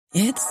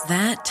It's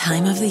that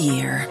time of the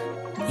year.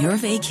 Your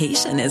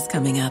vacation is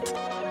coming up.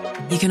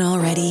 You can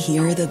already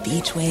hear the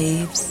beach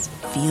waves,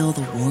 feel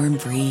the warm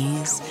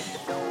breeze,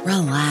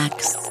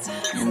 relax,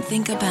 and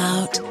think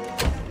about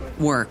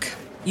work.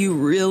 You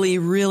really,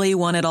 really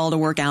want it all to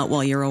work out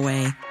while you're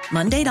away.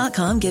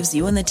 Monday.com gives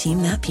you and the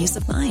team that peace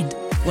of mind.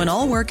 When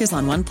all work is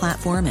on one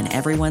platform and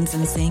everyone's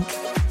in sync,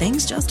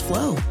 things just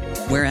flow.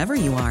 Wherever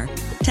you are,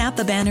 tap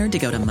the banner to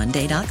go to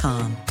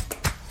Monday.com.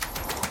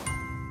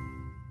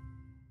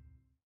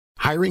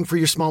 Hiring for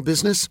your small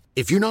business?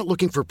 If you're not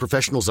looking for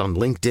professionals on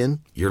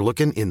LinkedIn, you're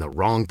looking in the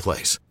wrong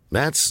place.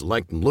 That's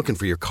like looking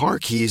for your car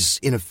keys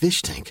in a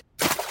fish tank.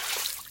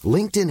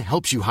 LinkedIn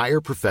helps you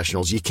hire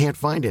professionals you can't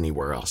find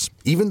anywhere else,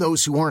 even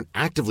those who aren't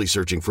actively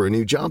searching for a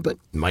new job but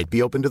might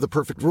be open to the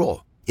perfect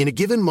role. In a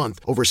given month,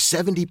 over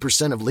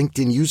 70% of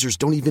LinkedIn users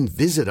don't even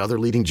visit other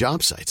leading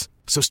job sites.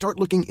 So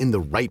start looking in the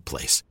right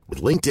place.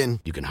 With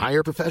LinkedIn, you can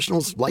hire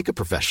professionals like a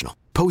professional.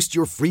 Post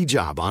your free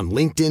job on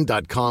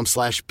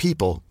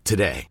linkedin.com/people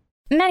today.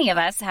 Many of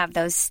us have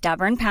those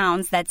stubborn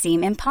pounds that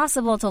seem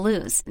impossible to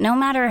lose, no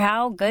matter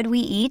how good we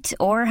eat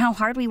or how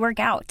hard we work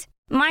out.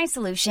 My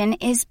solution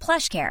is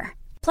PlushCare.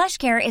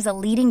 PlushCare is a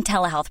leading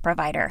telehealth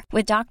provider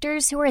with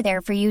doctors who are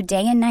there for you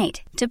day and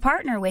night to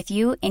partner with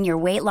you in your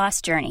weight loss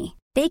journey.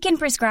 They can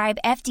prescribe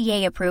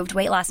FDA-approved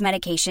weight loss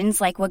medications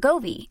like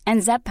Wegovy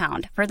and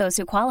Zepbound for those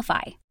who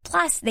qualify.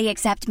 Plus, they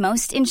accept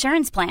most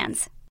insurance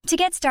plans. To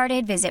get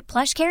started, visit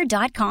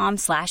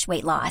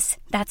plushcare.com/weightloss.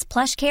 That's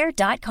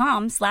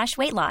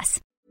plushcare.com/weightloss.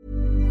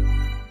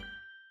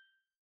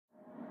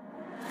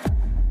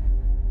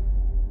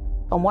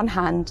 On one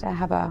hand, I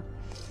have a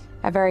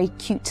very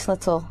cute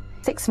little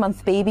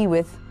 6-month baby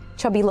with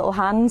chubby little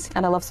hands,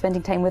 and I love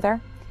spending time with her.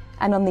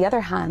 And on the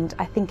other hand,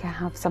 I think I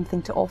have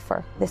something to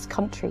offer this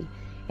country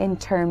in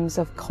terms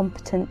of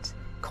competent,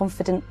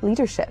 confident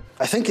leadership.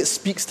 I think it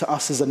speaks to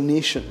us as a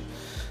nation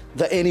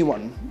that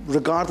anyone,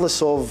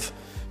 regardless of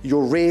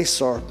your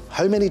race or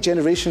how many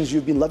generations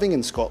you've been living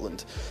in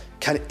Scotland,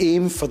 can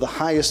aim for the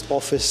highest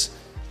office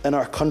in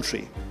our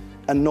country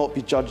and not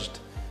be judged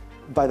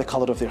by the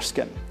colour of their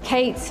skin.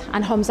 Kate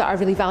and Humza are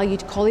really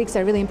valued colleagues.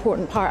 They're a really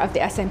important part of the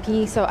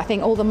SNP, so I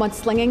think all the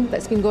mudslinging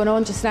that's been going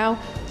on just now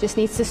just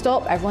needs to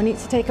stop. Everyone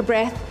needs to take a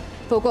breath.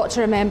 We've all got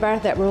to remember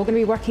that we're all going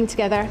to be working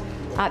together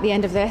at the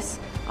end of this.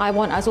 I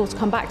want us all to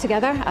come back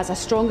together as a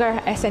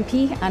stronger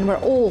SNP, and we're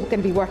all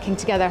going to be working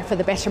together for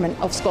the betterment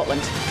of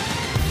Scotland.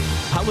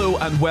 Hello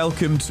and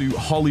welcome to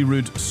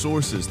Holyrood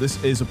Sources.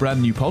 This is a brand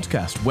new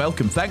podcast.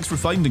 Welcome. Thanks for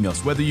finding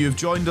us. Whether you have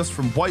joined us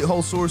from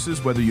Whitehall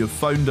Sources, whether you have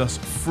found us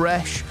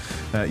fresh,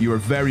 you are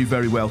very,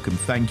 very welcome.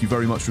 Thank you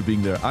very much for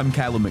being there. I'm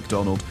Callum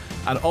MacDonald.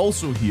 And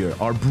also here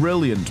are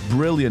brilliant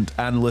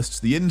analysts,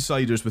 the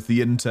insiders with the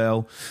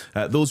intel,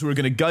 those who are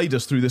going to guide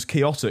us through this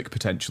chaotic,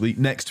 potentially,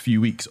 next few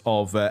weeks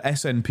of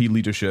SNP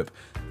leadership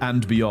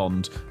and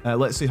beyond.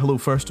 Let's say hello,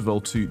 first of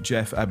all, to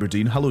Jeff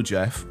Aberdeen. Hello,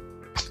 Jeff.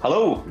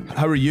 Hello.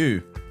 How are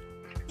you?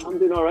 I'm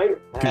doing all right.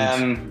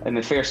 In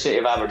the fair city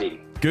of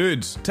Aberdeen.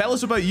 Good. Tell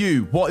us about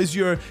you.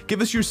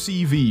 Give us your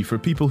CV for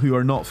people who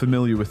are not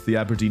familiar with the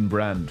Aberdeen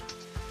brand.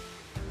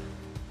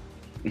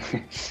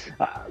 Quite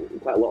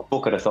a lot of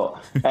folk, I'd have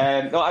thought.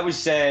 No, I was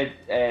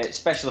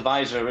special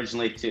advisor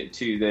originally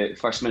to the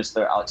First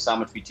Minister Alex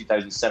Salmond between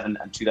 2007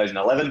 and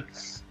 2011,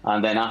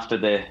 and then after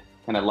the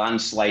kind of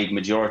landslide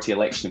majority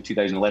election of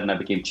 2011, I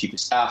became Chief of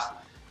Staff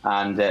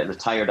and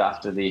retired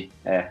at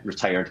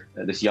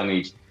this young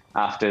age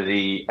after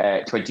the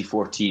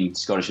 2014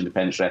 Scottish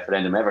independence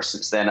referendum. Ever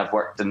since then, I've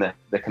worked in the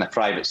kind of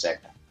private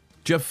sector.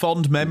 Do you have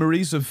fond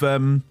memories of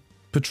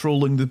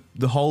patrolling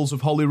the halls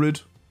of Holyrood?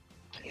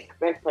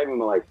 Best time of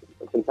my life.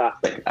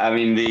 Fantastic. I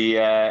mean,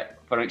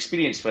 for an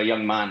experience for a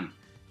young man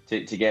to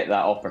get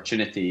that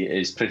opportunity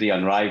is pretty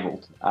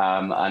unrivaled.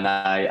 And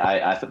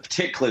I thought,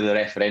 particularly the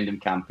referendum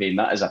campaign,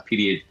 that is a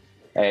period,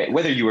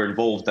 whether you were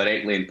involved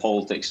directly in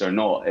politics or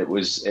not, it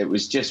was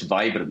just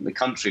vibrant. The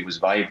country was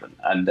vibrant,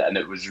 and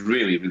it was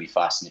really, really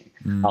fascinating.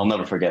 I'll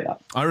never forget that.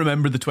 I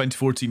remember the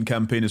 2014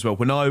 campaign as well.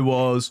 It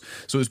was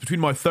between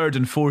my third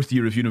and fourth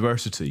year of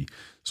university.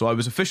 So I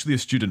was officially a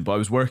student, but I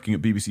was working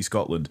at BBC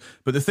Scotland.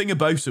 But the thing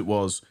about it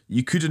was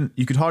you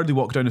could hardly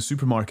walk down a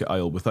supermarket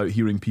aisle without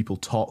hearing people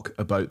talk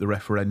about the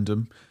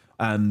referendum.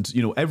 And,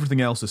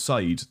 everything else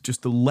aside,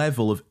 just the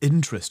level of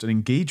interest and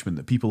engagement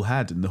that people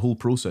had in the whole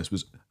process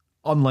was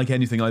unlike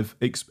anything I've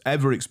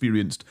ever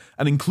experienced.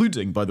 And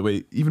including, by the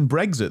way, even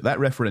Brexit, that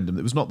referendum,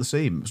 it was not the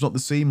same. It was not the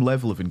same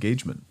level of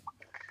engagement.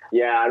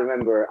 Yeah, I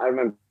remember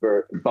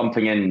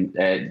bumping in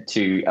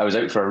I was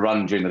out for a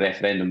run during the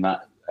referendum,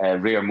 that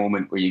rare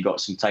moment where you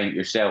got some time to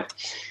yourself.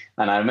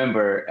 And I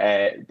remember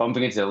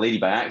bumping into a lady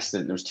by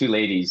accident. There was two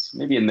ladies,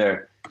 maybe in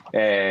their,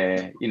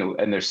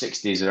 in their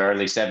 60s or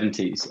early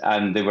 70s,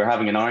 and they were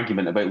having an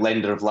argument about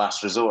lender of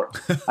last resort.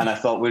 And I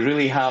thought, we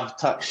really have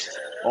touched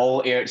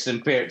all Airts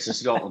and Pairts of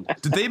Scotland.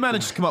 Did they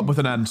manage to come up with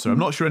an answer? I'm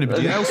not sure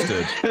anybody else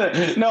did.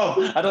 No,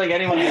 I don't think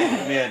anyone did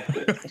in the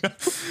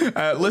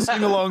end.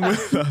 Listening along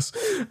with us,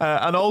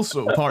 and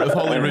also part of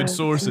Holyrood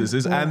Sources,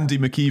 is Andy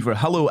McKeever.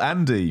 Hello,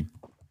 Andy.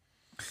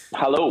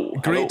 Hello.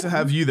 Great to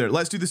have you there.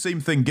 Let's do the same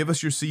thing. Give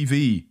us your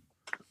CV.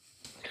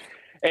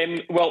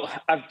 Well,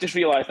 I've just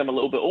realised I'm a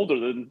little bit older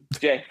than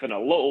Jeff and a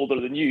lot older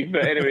than you.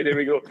 But anyway, there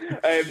we go.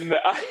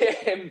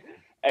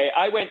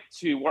 I went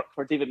to work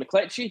for David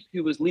McLetchie,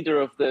 who was leader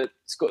of the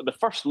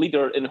first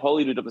leader in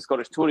Holyrood of the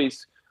Scottish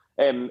Tories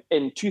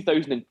in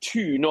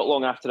 2002, not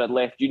long after I'd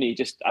left uni.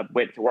 I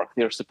went to work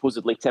there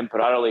supposedly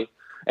temporarily.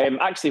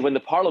 Actually, when the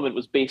Parliament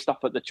was based up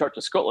at the Church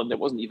of Scotland, it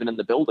wasn't even in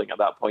the building at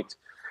that point.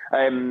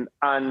 And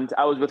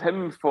I was with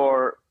him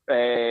for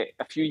a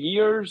few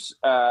years.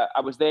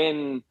 I was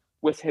then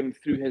with him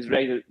through his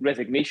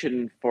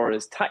resignation for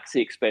his taxi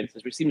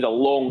expenses, which seems a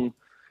long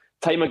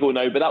time ago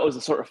now, but that was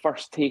the sort of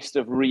first taste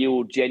of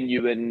real,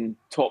 genuine,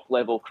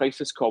 top-level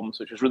crisis comms,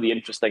 which was really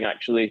interesting,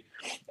 actually.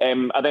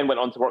 I then went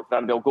on to work for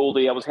Annabel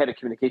Goldie. I was head of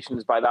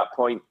communications by that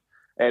point,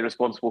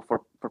 responsible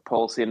for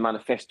policy and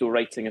manifesto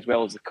writing as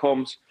well as the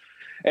comms.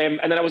 And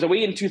then I was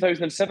away in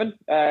 2007,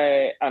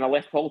 and I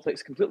left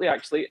politics completely,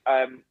 actually.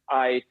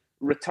 I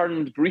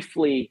returned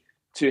briefly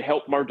to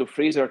help Murdo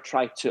Fraser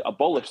try to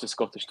abolish the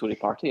Scottish Tory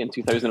Party in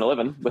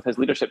 2011 with his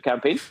leadership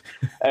campaign.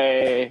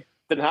 Didn't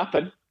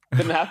happen,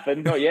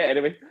 not yet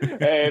anyway.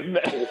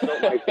 It's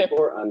not my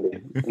support,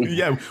 Andy.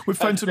 Yeah, we've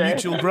found some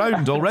mutual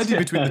ground already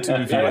between the two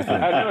of you, I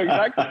think. I know,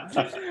 exactly.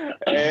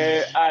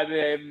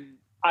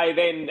 I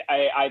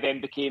then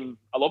became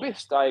a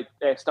lobbyist. I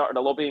started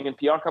a lobbying and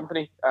PR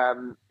company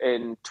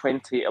in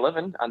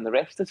 2011, and the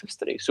rest is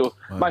history. So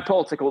my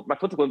political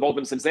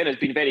involvement since then has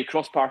been very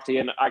cross-party,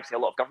 and actually a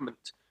lot of government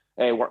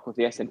work with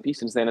the SNP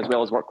since then, as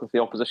well as work with the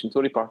opposition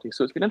Tory party.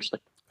 So it's been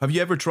interesting. Have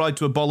you ever tried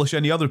to abolish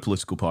any other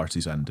political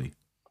parties, Andy?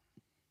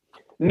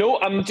 No,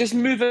 I'm just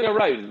moving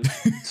around.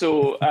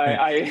 So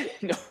well,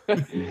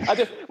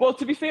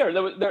 to be fair,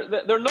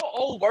 they're not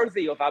all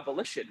worthy of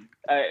abolition.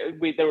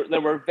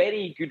 There were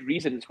very good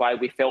reasons why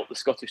we felt the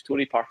Scottish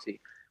Tory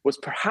Party was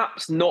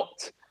perhaps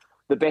not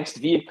the best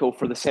vehicle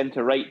for the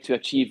centre-right to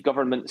achieve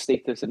government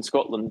status in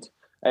Scotland.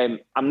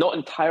 I'm not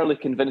entirely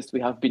convinced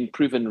we have been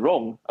proven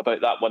wrong about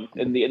that one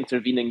in the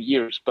intervening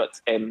years, but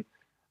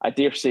I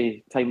dare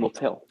say time will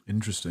tell.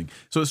 Interesting.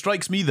 So it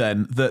strikes me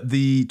then that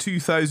the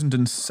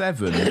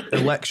 2007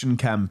 election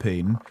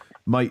campaign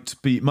might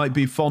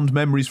be fond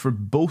memories for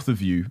both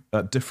of you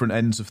at different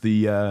ends of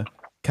the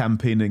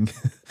campaigning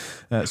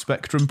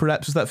spectrum,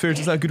 perhaps. Is that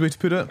a good way to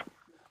put it?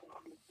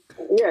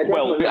 Yeah,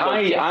 well,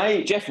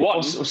 Jeff won.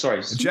 Oh,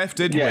 sorry. Jeff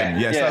did win.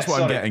 Yes, that's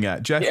what I'm getting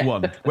at. Jeff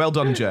won. Well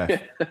done,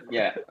 Jeff.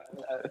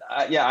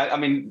 I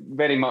mean,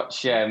 very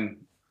much in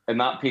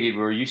that period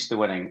we were used to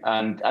winning,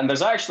 and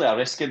there's actually a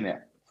risk in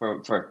there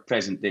for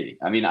present day.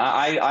 I mean,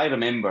 I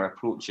remember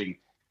approaching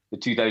the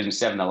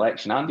 2007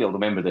 election. Andy will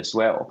remember this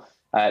well.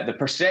 The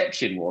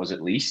perception was,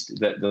 at least,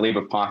 that the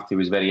Labour Party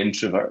was very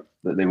introvert,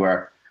 that they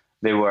were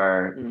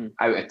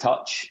out of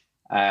touch,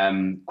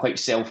 quite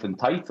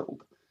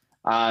self-entitled.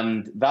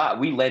 And that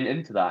we lent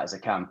into that as a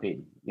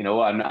campaign,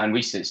 and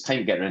we said it's time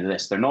to get rid of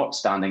this. They're not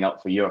standing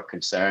up for your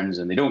concerns,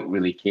 and they don't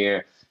really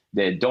care.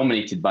 They're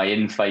dominated by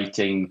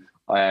infighting,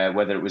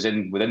 whether it was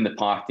within the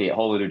party at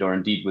Holyrood or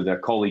indeed with their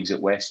colleagues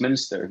at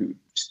Westminster,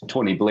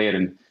 Tony Blair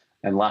and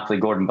Lachley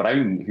Gordon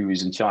Brown, who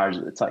was in charge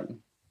at the time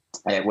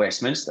at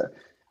Westminster.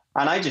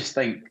 And I just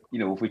think,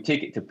 if we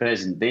take it to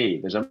present day,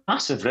 there's a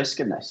massive risk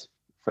in this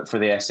for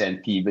the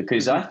SNP,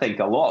 because I think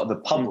a lot of the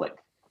public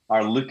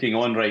are looking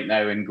on right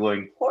now and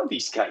going, what are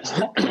these guys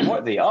up to?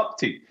 What are they up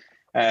to?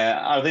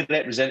 Are they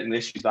representing the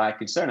issues that I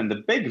concern? And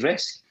the big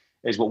risk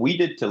is what we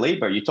did to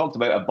Labour. You talked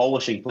about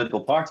abolishing political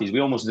parties. We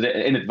almost did it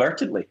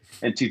inadvertently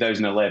in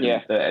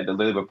 2011, the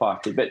Labour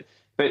Party. But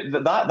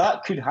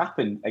that could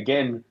happen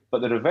again,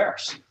 but the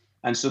reverse.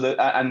 And so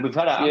and we've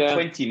had I'm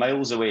 20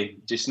 miles away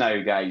just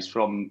now, guys,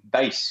 from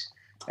Dice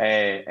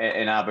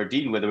in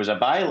Aberdeen, where there was a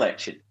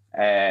by-election,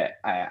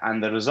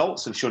 and the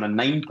results have shown a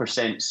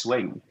 9%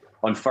 swing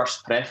on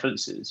first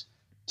preferences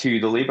to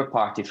the Labour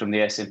Party from the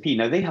SNP.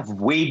 Now, they have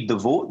weighed the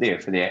vote there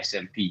for the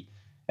SNP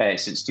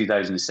since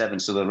 2007,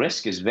 so the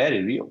risk is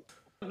very real.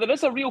 There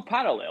is a real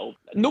parallel.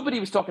 Nobody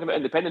was talking about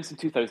independence in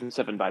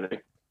 2007, by the way.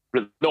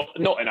 Not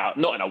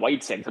in a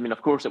wide sense. I mean,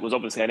 of course, it was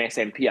obviously an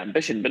SNP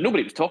ambition, but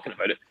nobody was talking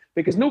about it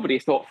because nobody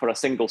thought for a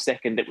single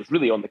second it was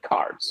really on the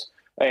cards.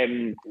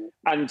 And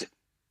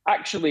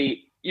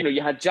actually,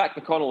 you had Jack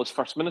McConnell as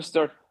First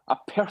Minister, a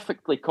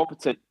perfectly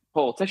competent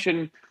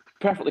politician,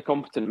 perfectly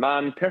competent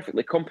man,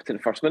 perfectly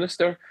competent First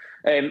Minister,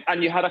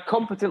 and you had a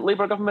competent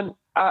Labour government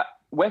at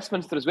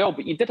Westminster as well,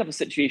 but you did have a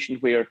situation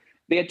where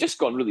they had just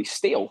gone really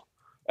stale.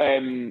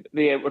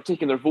 They were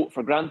taking their vote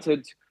for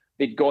granted,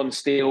 they'd gone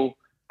stale,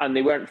 and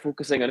they weren't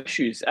focusing on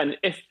issues. And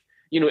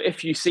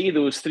if you say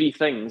those three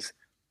things,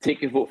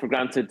 take your vote for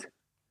granted,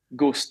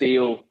 go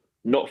stale,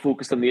 not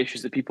focused on the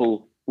issues that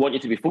people want you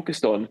to be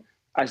focused on,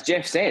 as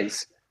Jeff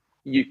says,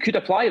 you could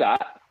apply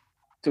that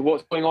to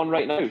what's going on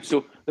right now.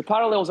 So the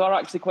parallels are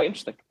actually quite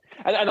interesting.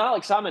 And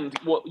Alex Salmond,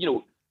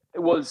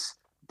 was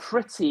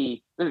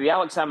pretty... The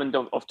Alex Salmond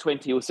of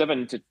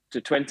 2007 to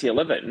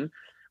 2011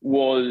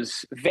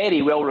 was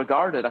very well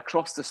regarded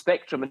across the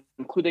spectrum,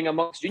 including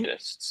amongst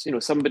unionists.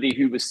 Somebody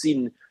who was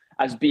seen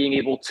as being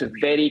able to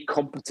very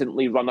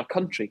competently run a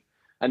country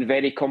and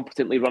very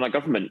competently run a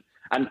government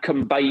and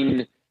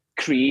combine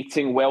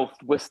creating wealth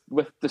with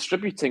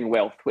distributing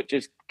wealth, which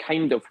is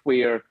kind of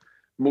where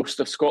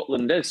most of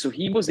Scotland is. So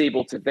he was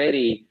able to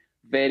very,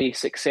 very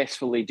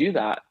successfully do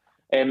that.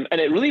 And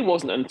it really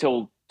wasn't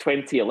until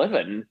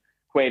 2011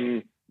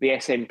 when the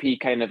SNP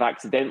kind of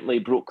accidentally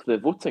broke the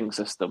voting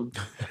system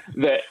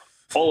that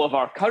all of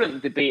our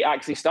current debate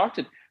actually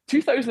started.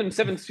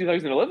 2007 to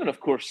 2011, of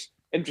course,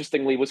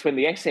 interestingly, was when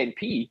the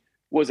SNP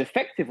was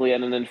effectively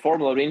in an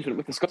informal arrangement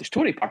with the Scottish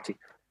Tory Party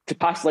to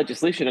pass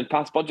legislation and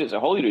pass budgets at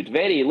Holyrood.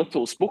 Very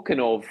little spoken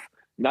of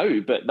now,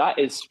 but that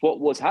is what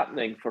was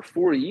happening for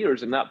 4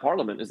 years in that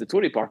Parliament, as the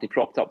Tory Party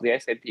propped up the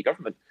SNP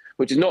government,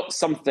 which is not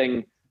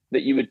something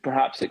that you would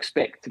perhaps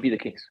expect to be the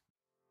case.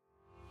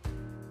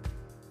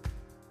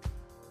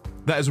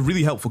 That is a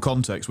really helpful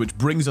context, which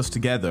brings us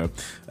together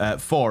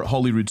for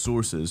Holyrood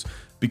Sources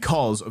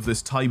because of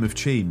this time of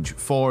change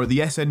for the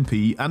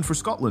SNP and for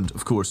Scotland,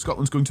 of course.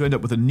 Scotland's going to end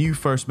up with a new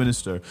First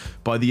Minister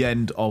by the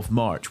end of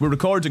March. We're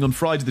recording on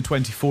Friday the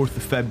 24th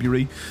of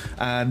February,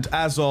 and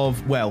as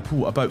of,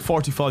 about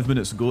 45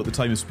 minutes ago at the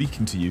time of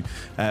speaking to you,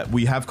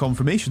 we have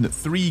confirmation that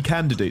 3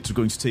 candidates are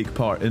going to take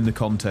part in the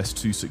contest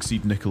to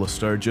succeed Nicola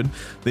Sturgeon.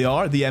 They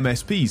are the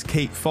MSPs,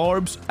 Kate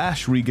Forbes,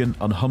 Ash Regan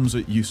and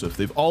Humza Yousaf.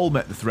 They've all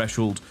met the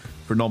threshold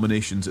for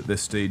nominations at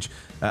this stage,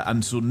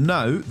 and so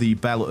now the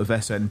ballot of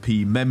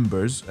SNP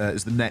members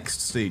is the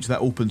next stage.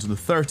 That opens on the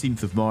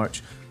 13th of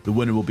March. The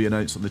winner will be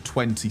announced on the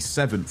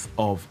 27th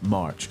of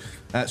March.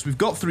 So we've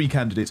got 3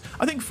 candidates.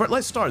 I think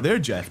let's start there,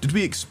 Jeff. Did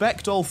we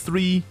expect all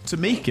 3 to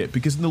make it?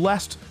 Because in the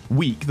last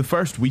week, the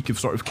first week of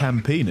sort of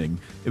campaigning,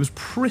 it was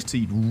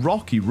pretty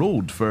rocky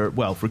road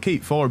for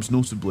Kate Forbes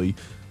notably,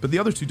 but the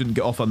other 2 didn't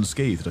get off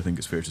unscathed, I think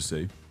it's fair to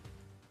say.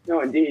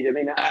 No, indeed. I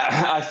mean,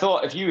 I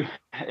thought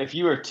if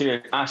you were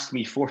to ask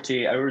me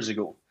 48 hours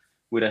ago,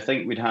 would I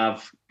think we'd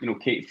have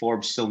Kate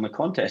Forbes still in the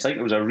contest? I think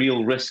there was a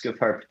real risk of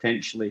her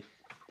potentially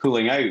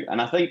pulling out,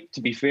 and I think,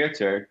 to be fair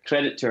to her,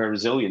 credit to her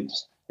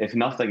resilience, if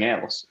nothing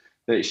else,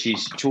 that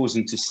she's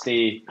chosen to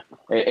stay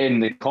in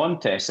the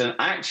contest. And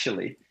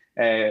actually,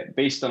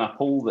 based on a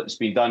poll that's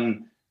been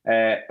done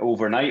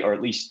overnight, or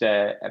at least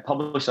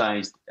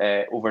publicised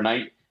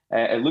overnight,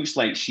 it looks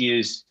like she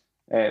is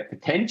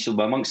potential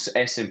amongst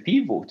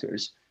SNP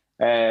voters,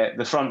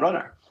 the front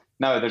runner.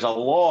 Now, there's a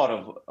lot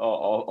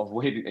of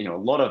way, a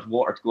lot of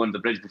water to go under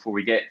the bridge before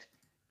we get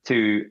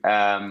to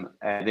the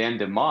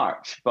end of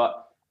March.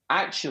 But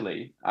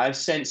actually, I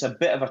sense a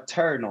bit of a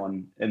turn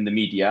on in the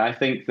media. I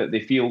think that they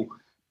feel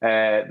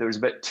there was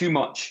a bit too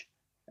much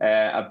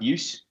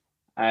abuse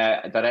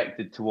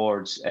directed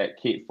towards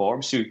Kate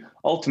Forbes, who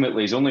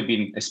ultimately has only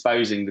been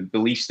espousing the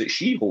beliefs that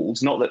she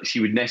holds, not that she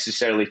would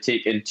necessarily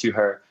take into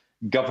her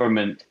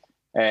government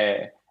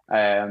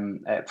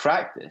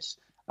practice.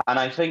 And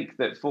I think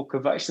that folk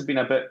have actually been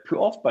a bit put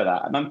off by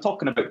that. And I'm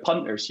talking about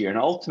punters here, and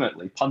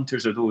ultimately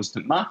punters are those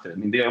that matter. I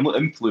mean, they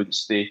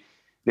influence the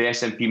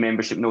SNP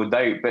membership, no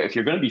doubt. But if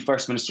you're going to be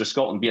First Minister of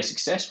Scotland, be a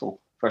successful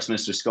First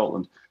Minister of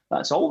Scotland,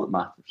 that's all that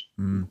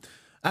matters.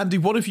 Andy,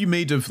 what have you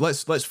made of,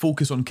 let's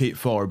focus on Kate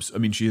Forbes. I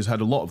mean, she has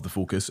had a lot of the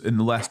focus in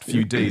the last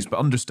few days, but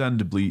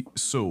understandably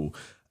so.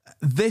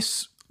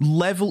 This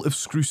level of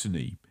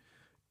scrutiny,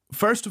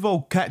 first of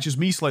all, catches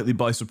me slightly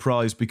by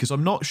surprise because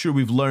I'm not sure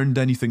we've learned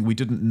anything we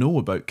didn't know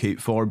about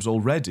Kate Forbes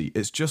already.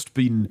 It's just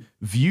been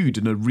viewed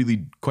in a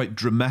really quite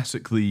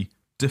dramatically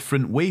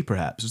different way,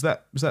 perhaps. Is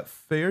that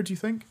fair, do you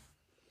think?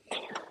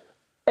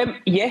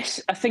 Yes,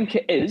 I think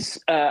it is.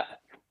 I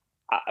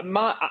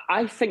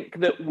think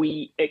that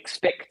we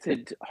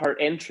expected her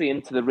entry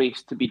into the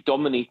race to be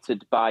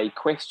dominated by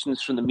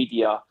questions from the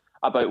media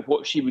about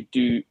what she would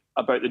do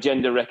about the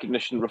Gender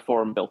Recognition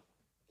Reform Bill.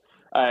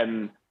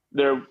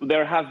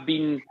 There have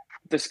been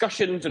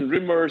discussions and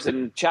rumours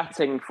and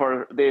chatting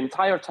for the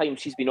entire time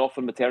she's been off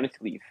on maternity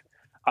leave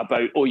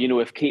about,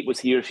 if Kate was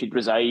here, she'd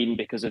resign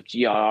because of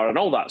GRR and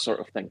all that sort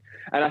of thing.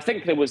 And I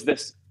think there was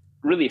this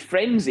really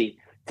frenzy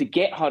to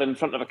get her in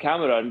front of a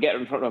camera and get her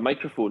in front of a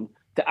microphone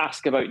to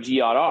ask about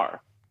GRR.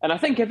 And I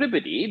think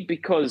everybody,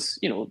 because,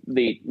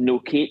 they know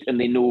Kate and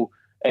they know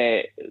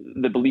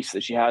the beliefs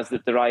that she has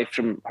that derive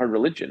from her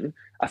religion,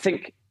 I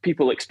think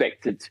people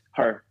expected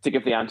her to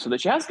give the answer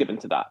that she has given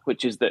to that,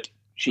 which is that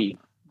she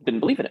didn't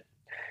believe in it.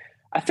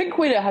 I think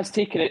where it has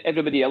taken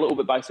everybody a little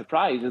bit by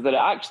surprise is that it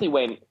actually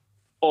went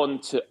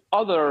on to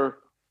other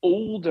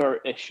older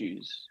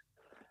issues,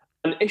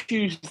 and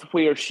issues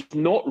where she's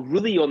not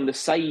really on the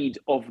side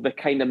of the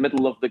kind of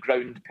middle of the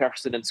ground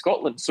person in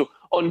Scotland. So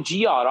on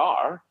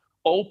GRR,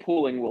 all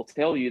polling will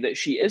tell you that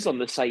she is on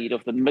the side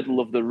of the middle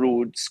of the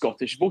road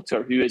Scottish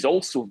voter who is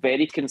also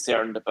very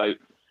concerned about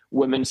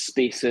women's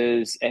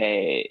spaces,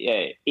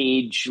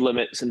 age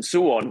limits and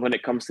so on when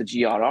it comes to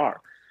GRR.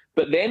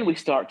 But then we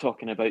start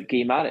talking about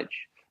gay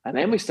marriage, and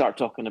then we start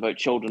talking about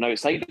children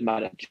outside of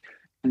marriage.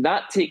 And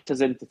that takes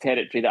us into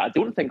territory that I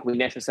don't think we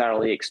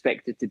necessarily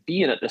expected to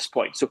be in at this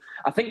point. So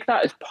I think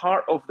that is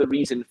part of the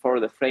reason for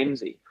the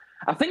frenzy.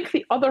 I think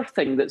the other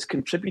thing that's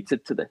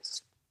contributed to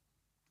this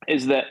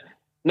is that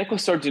Nicola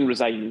Sturgeon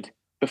resigned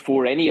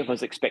before any of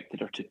us expected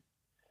her to.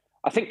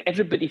 I think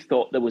everybody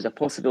thought there was a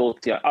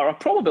possibility, or a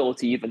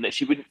probability even, that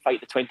she wouldn't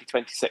fight the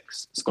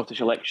 2026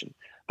 Scottish election.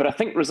 But I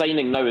think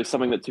resigning now is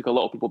something that took a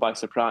lot of people by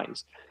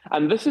surprise.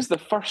 And this is the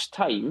first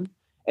time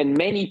in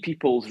many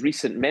people's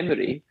recent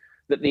memory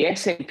that the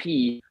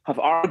SNP have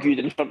argued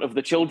in front of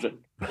the children.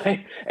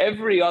 Right?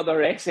 Every other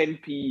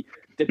SNP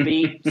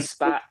debate,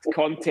 spat,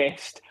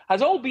 contest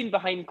has all been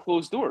behind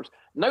closed doors.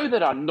 Now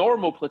they're a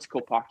normal political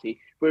party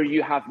where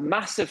you have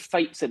massive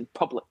fights in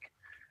public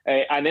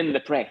and in the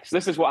press.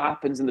 This is what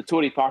happens in the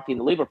Tory party and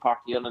the Labour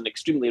Party on an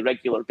extremely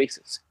regular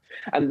basis.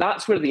 And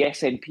that's where the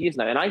SNP is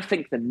now. And I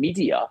think the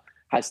media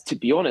has, to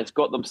be honest,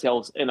 got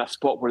themselves in a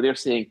spot where they're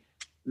saying,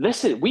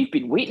 we've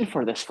been waiting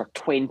for this for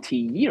 20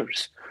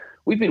 years.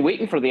 We've been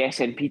waiting for the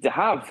SNP to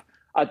have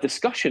a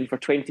discussion for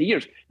 20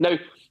 years. Now,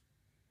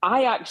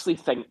 I actually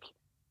think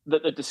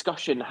that the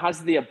discussion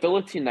has the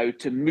ability now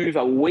to move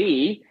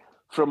away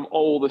from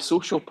all the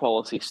social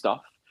policy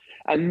stuff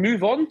and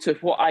move on to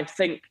what I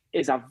think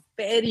is a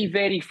very,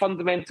 very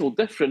fundamental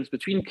difference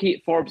between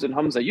Kate Forbes and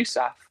Humza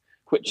Yousaf,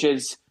 which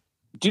is,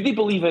 do they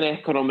believe in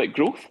economic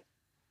growth?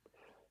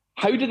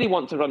 How do they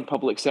want to run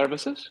public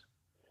services?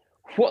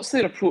 What's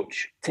their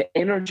approach to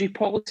energy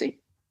policy?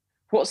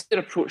 What's their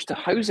approach to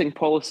housing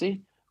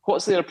policy?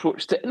 What's their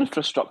approach to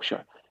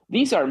infrastructure?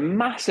 These are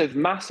massive,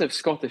 massive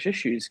Scottish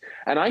issues.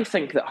 And I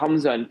think that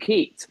Humza and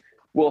Kate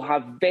will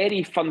have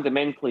very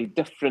fundamentally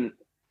different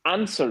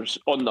answers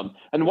on them.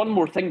 And one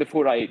more thing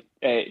before I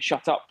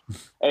shut up.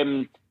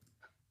 The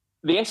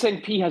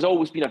SNP has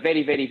always been a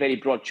very, very, very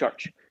broad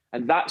church.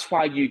 And that's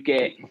why you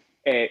get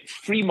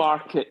free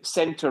market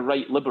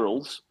centre-right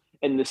liberals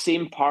in the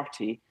same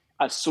party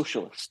as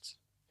socialists.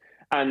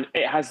 And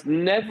it has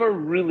never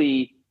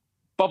really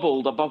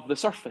bubbled above the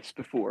surface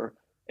before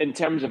in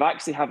terms of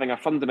actually having a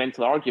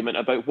fundamental argument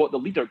about what the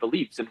leader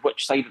believes and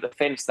which side of the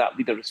fence that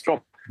leader is from.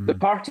 The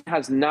party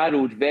has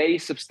narrowed very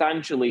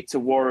substantially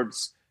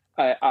towards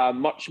a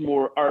much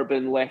more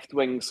urban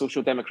left-wing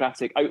social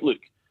democratic outlook.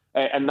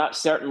 And that's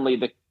certainly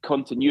the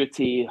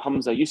continuity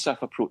Humza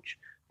Yousaf approach.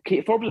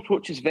 Kate Forbes'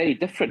 approach is very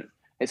different.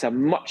 It's a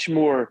much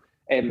more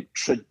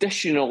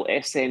traditional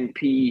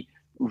SNP,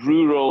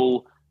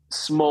 rural,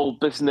 small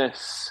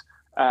business,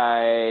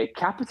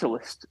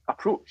 capitalist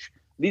approach.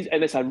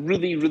 And it's a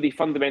really, really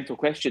fundamental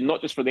question,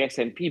 not just for the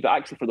SNP, but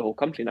actually for the whole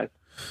country now.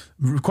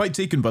 Quite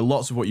taken by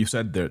lots of what you've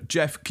said there.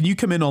 Jeff, can you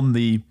come in on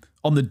the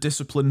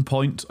discipline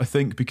point, I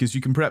think, because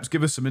you can perhaps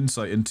give us some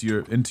insight into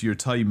your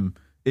time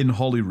in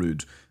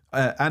Holyrood.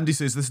 Andy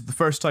says this is the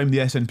first time the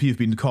SNP have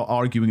been caught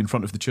arguing in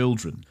front of the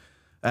children.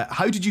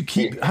 How do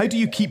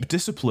you keep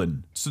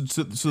discipline so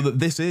that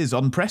this is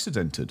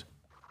unprecedented?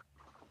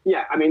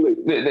 Yeah, I mean,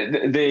 look,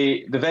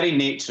 the very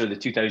nature of the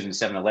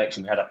 2007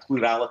 election, we had a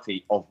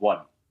plurality of one.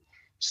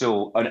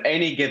 So on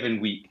any given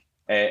week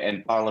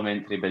in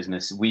parliamentary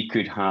business, we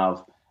could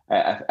have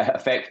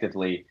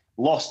effectively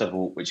lost a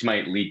vote, which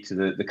might lead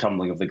to the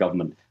crumbling of the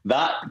government.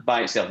 That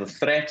by itself, the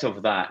threat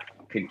of that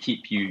can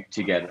keep you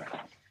together.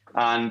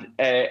 And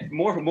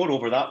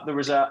moreover, that there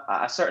was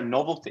a certain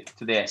novelty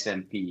to the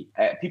SNP.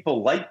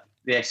 People liked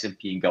the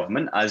SNP in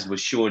government, as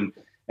was shown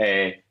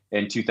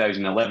in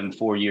 2011,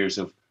 4 years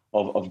of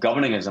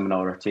governing as a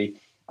minority.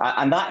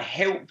 And that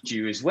helped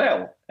you as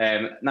well.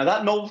 Now,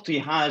 that novelty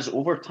has,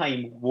 over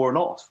time, worn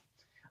off.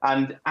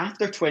 And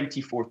after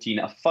 2014,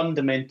 a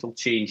fundamental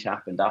change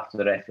happened after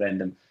the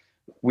referendum.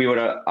 We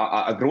were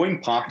a growing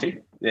party,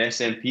 the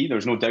SNP,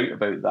 there's no doubt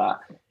about that,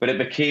 but it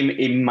became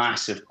a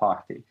massive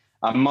party,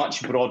 a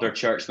much broader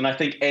church than I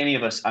think any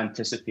of us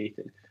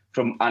anticipated.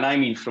 From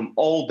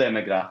all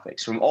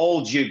demographics, from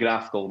all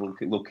geographical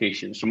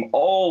locations, from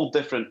all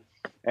different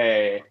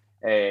kind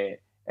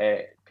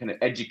of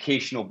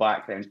educational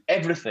backgrounds,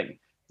 everything.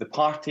 The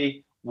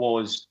party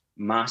was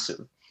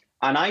massive.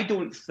 And I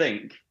don't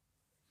think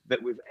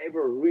that we've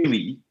ever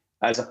really,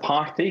 as a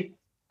party,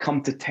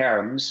 come to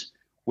terms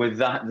with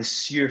that, the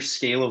sheer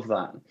scale of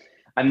that.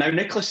 And now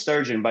Nicola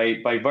Sturgeon,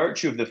 by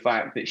virtue of the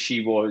fact that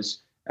she was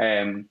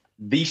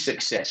the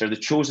successor, the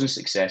chosen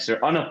successor,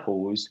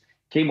 unopposed,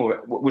 came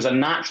over, was a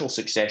natural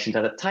succession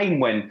at a time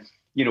when,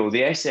 the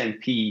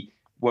SNP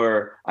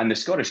and the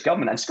Scottish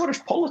government and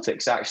Scottish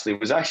politics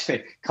was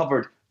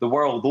covered the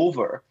world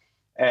over,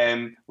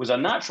 was a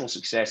natural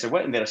successor,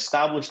 went in there,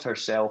 established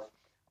herself,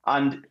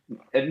 and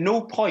at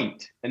no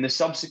point in the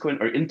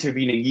subsequent or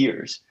intervening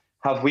years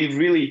have we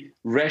really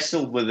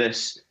wrestled with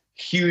this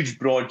huge,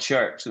 broad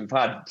church that we've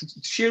had,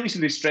 surely to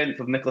the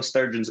strength of Nicola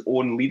Sturgeon's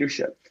own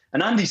leadership.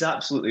 And Andy's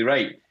absolutely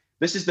right.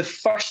 This is the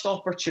first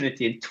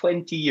opportunity in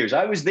 20 years.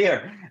 I was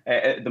there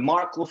at the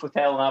Marklow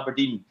Hotel in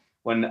Aberdeen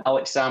when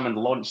Alex Salmond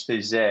launched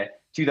his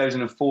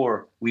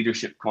 2004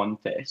 leadership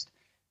contest.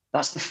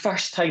 That's the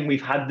first time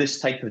we've had this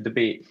type of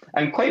debate.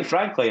 And quite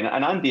frankly, and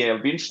Andy,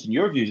 I'll be interested in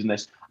your views on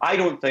this, I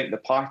don't think the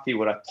party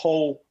were at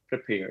all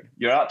prepared.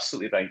 You're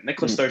absolutely right.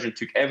 Nicola Sturgeon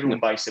took everyone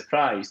by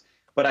surprise.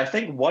 But I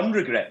think one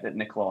regret that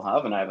Nicola will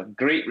have, and I have a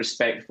great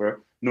respect for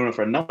her, known her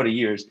for a number of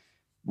years,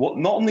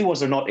 not only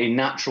was there not a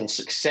natural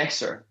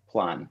successor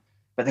plan,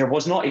 but there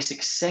was not a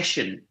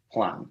succession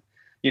plan.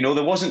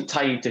 There wasn't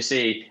time to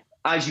say,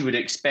 as you would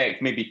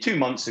expect, maybe 2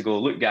 months ago,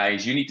 look,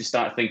 guys, you need to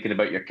start thinking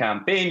about your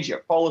campaigns, your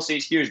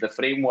policies. Here's the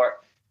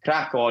framework.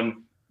 Crack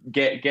on,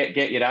 get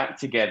your act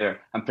together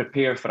and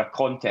prepare for a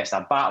contest,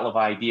 a battle of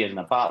ideas and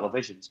a battle of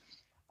visions.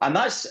 And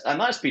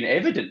that's been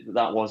evident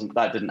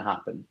that didn't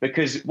happen,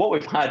 because what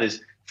we've had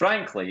is,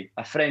 frankly,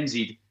 a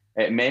frenzied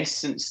mess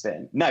since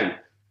then. Now,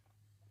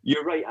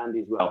 you're right, Andy,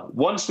 as well.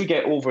 Once we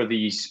get over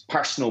these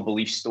personal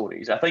belief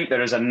stories, I think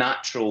there is a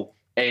natural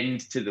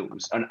end to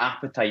those, an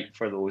appetite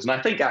for those. And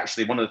I think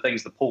actually one of the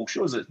things the poll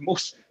shows is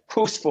most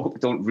folk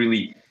don't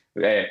really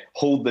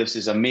hold this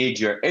as a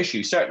major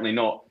issue, certainly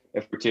not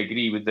if we're to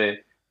agree with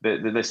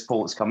this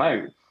poll that's come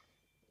out.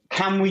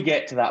 Can we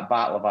get to that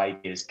battle of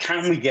ideas?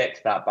 Can we get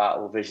to that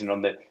battle of vision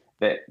on the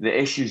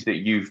issues that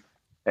you've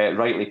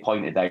rightly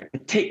pointed out,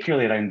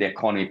 particularly around the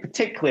economy,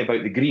 particularly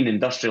about the green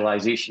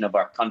industrialisation of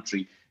our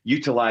country,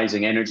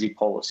 utilising energy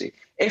policy?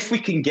 If we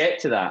can get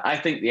to that, I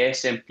think the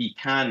SNP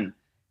can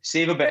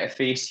save a bit of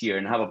face here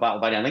and have a battle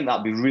of ideas. I think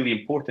that'll be really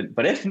important.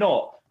 But if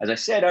not, as I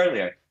said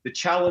earlier, the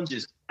challenge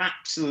is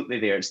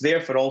absolutely there. It's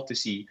there for all to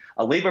see.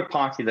 A Labour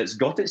Party that's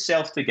got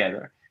itself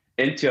together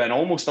into an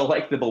almost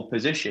electable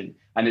position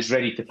and is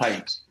ready to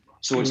pounce.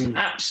 So it's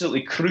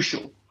absolutely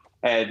crucial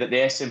that the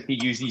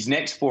SNP use these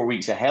next 4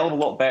 weeks a hell of a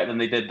lot better than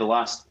they did the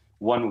last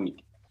 1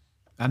 week.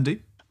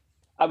 Andy?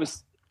 I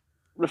was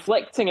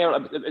reflecting,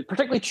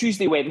 particularly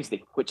Tuesday,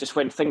 Wednesday, which is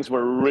when things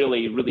were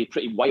really, really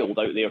pretty wild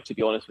out there, to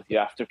be honest with you,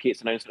 after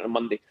Kate's announcement on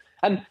Monday.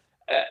 And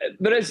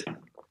there's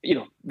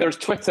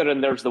Twitter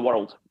and there's the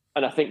world.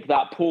 And I think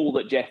that poll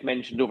that Jeff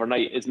mentioned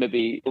overnight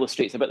maybe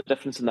illustrates a bit of the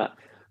difference in that.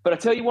 But I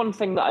tell you one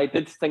thing that I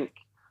did think,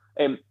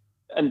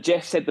 and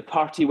Jeff said the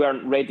party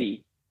weren't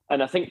ready.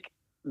 And I think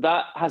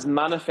that has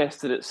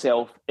manifested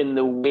itself in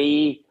the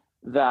way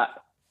that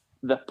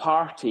the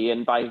party,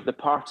 and by the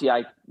party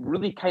I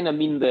really kind of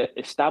mean the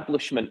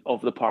establishment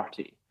of the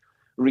party,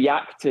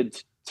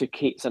 reacted to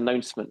Kate's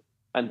announcement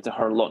and to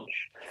her launch.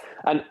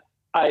 And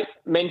I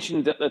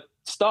mentioned at the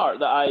start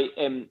that I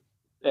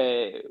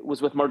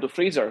was with Murdo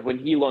Fraser when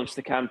he launched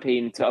the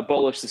campaign to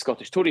abolish the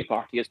Scottish Tory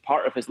Party as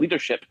part of his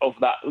leadership of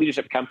that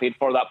leadership campaign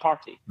for that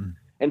party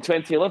in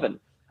 2011.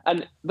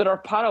 And there are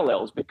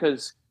parallels,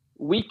 because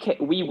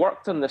we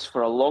worked on this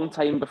for a long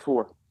time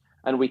before,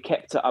 and we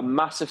kept it a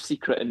massive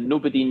secret and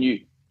nobody knew.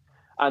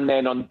 And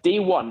then on day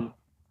one,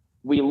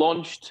 we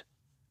launched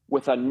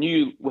with a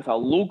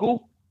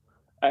logo,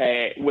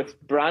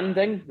 with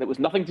branding that was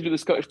nothing to do with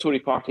the Scottish Tory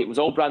Party. It was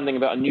all branding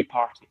about a new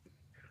party.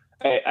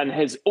 And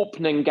his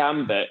opening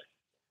gambit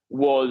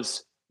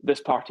was,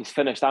 this party's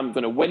finished, I'm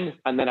going to win,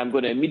 and then I'm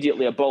going to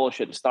immediately abolish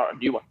it and start a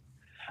new one.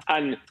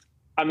 And,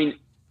 I mean,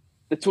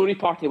 the Tory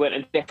party went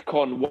in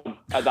DEFCON 1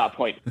 at that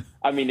point.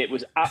 I mean, it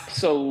was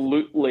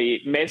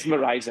absolutely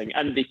mesmerising.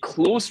 And they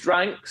closed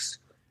ranks,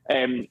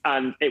 and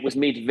it was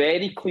made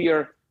very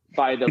clear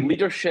by the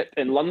leadership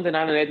in London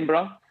and in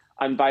Edinburgh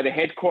and by the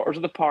headquarters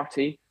of the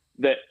party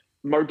that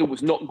Murdo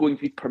was not going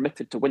to be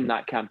permitted to win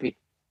that campaign.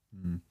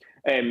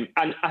 And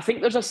I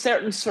think there's a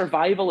certain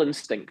survival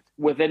instinct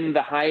within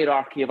the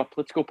hierarchy of a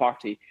political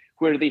party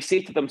where they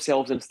say to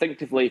themselves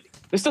instinctively,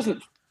 this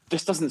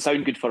doesn't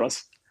sound good for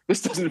us.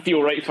 This doesn't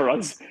feel right for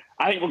us.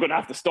 I think we're going to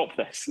have to stop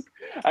this.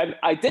 And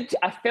I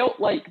felt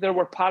like there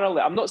were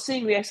parallels. I'm not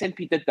saying the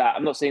SNP did that.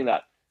 I'm not saying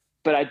that.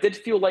 But I did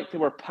feel like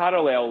there were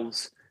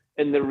parallels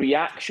in the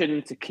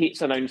reaction to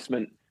Kate's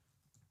announcement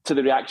to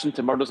the reaction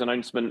to Murdo's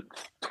announcement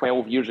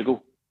 12 years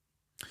ago.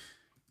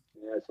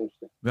 Yeah, it's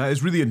interesting. That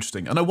is really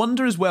interesting. And I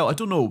wonder as well, I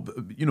don't know,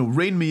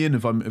 rein me in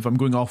if I'm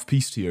going off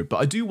piste here, but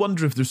I do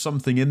wonder if there's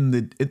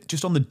something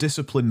just on the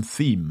discipline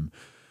theme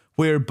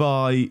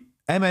whereby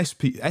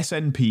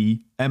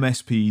SNP,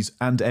 MSPs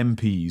and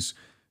MPs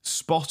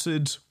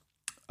spotted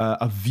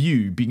a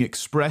view being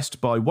expressed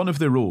by one of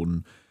their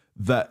own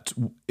that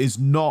is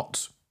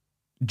not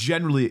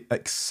generally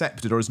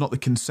accepted or is not the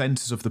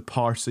consensus of the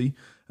party,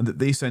 and that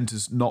they sent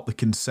is not the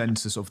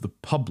consensus of the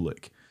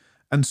public.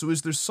 And so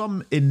is there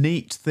some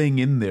innate thing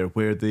in there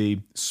where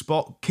they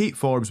spot Kate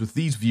Forbes with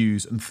these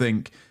views and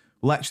think,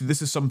 well, actually,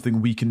 this is something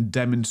we can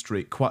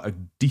demonstrate quite a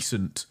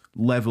decent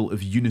level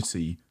of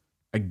unity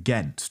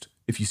against,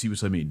 if you see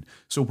what I mean.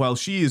 So while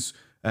she is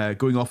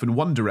going off in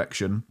one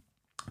direction,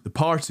 the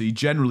party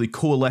generally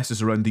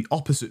coalesces around the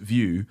opposite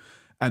view.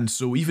 And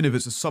so even if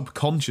it's a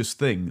subconscious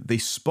thing, they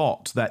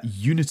spot that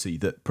unity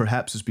that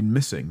perhaps has been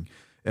missing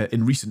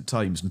in recent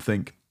times and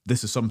think,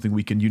 this is something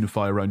we can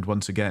unify around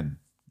once again.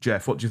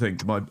 Jeff, what do you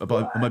think? Am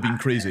I being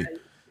crazy?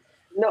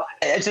 No,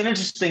 it's an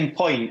interesting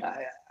point.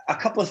 A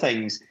couple of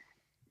things.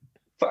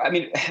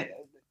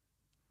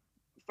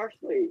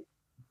 Firstly,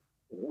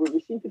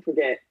 we seem to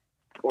forget,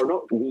 or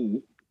not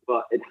we,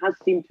 but it has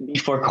seemed to be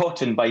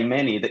forgotten by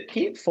many, that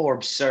Kate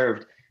Forbes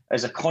served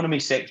as Economy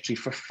Secretary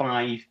for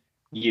 5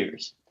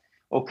 years.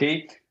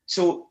 Okay,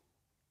 so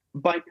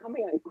by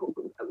coming out,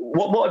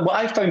 what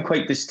I found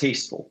quite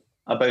distasteful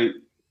about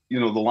the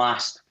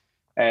last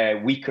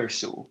week or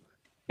so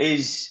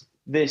is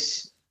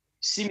this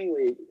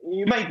seemingly,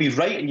 you might be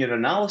right in your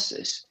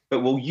analysis,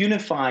 but will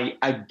unify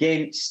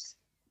against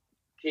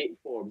Kate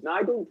Forbes. Now,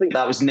 I don't think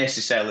that was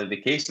necessarily the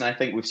case, and I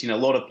think we've seen a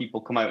lot of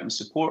people come out in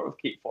support of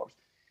Kate Forbes.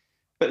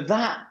 But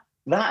that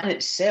in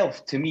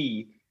itself, to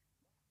me,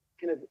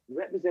 kind of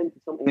represented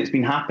something that's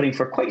been happening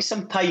for quite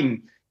some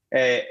time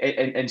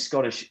in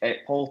Scottish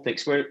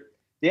politics, where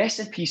the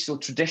SNP so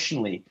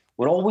traditionally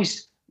were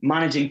always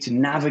managing to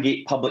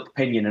navigate public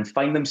opinion and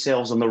find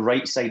themselves on the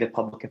right side of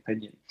public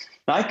opinion.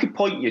 Now, I could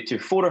point you to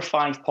 4 or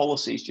 5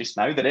 policies just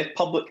now that, if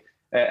public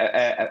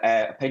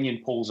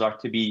opinion polls are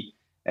to be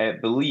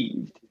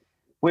believed,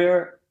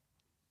 where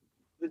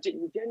the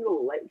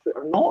general electorate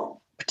are not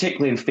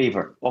particularly in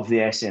favour of the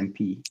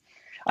SNP.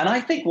 And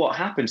I think what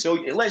happened, so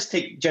let's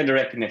take gender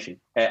recognition.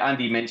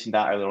 Andy mentioned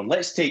that earlier on.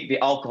 Let's take the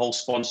alcohol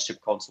sponsorship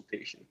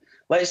consultation.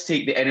 Let's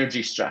take the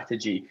energy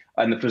strategy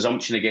and the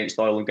presumption against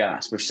oil and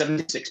gas, where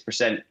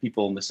 76%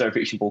 people in the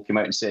Survey poll came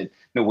out and said,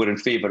 no, we're in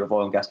favour of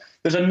oil and gas.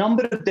 There's a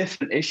number of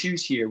different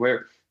issues here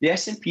where the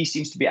SNP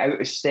seems to be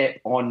out of step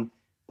on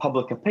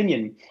public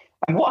opinion.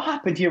 And what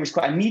happened here was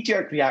quite a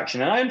knee-jerk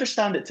reaction. And I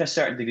understand it to a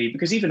certain degree,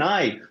 because even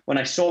I, when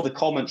I saw the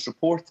comments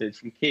reported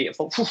from Kate, I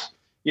thought,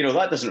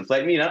 that doesn't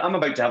reflect me. I'm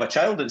about to have a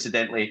child,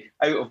 incidentally,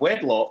 out of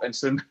wedlock. And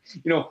so,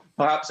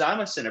 perhaps I'm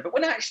a sinner. But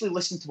when I actually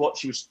listened to what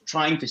she was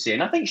trying to say,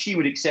 and I think she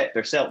would accept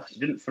herself, she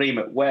didn't frame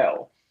it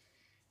well.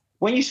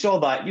 When you saw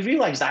that, you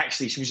realised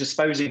actually she was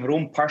espousing her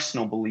own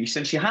personal beliefs.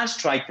 And she has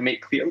tried to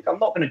make clear, look, I'm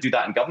not going to do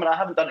that in government. I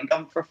haven't done it in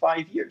government for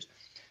 5 years.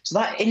 So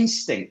that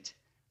instinct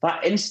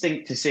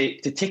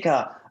to take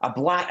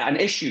an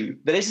issue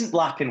that isn't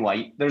black and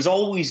white, there's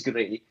always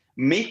grey,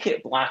 make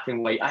it black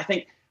and white, I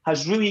think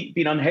has really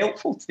been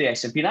unhelpful to the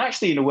SNP. And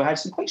actually, we had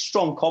some quite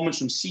strong comments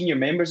from senior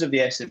members of the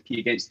SNP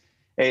against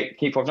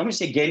Kate Forbes. I'm going to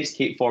say against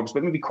Kate Forbes,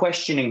 but maybe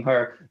questioning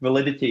her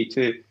validity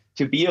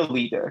to be a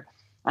leader.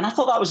 And I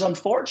thought that was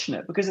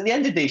unfortunate, because at the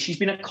end of the day, she's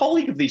been a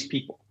colleague of these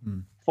people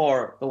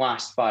for the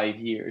last 5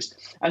 years.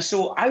 And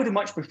so I would have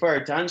much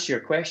preferred, to answer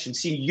your question,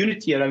 seeing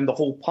unity around the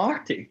whole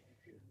party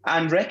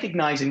and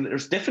recognising that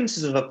there's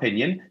differences of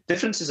opinion,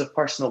 differences of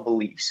personal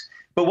beliefs.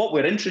 But what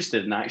we're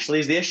interested in, actually,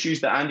 is the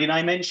issues that Andy and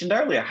I mentioned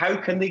earlier. How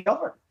can they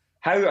govern?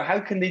 How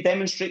can they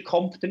demonstrate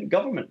competent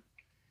government?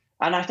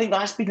 And I think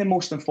that's been the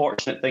most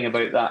unfortunate thing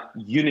about that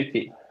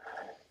unity.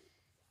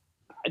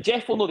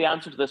 Jeff will know the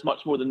answer to this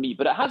much more than me,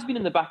 but it has been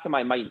in the back of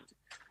my mind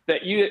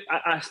that you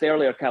asked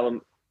earlier,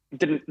 Callum,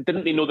 didn't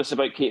they know this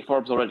about Kate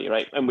Forbes already,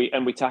 right? And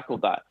we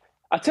tackled that.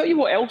 I tell you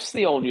what else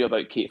they all knew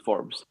about Kate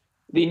Forbes.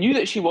 They knew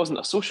that she wasn't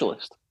a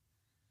socialist.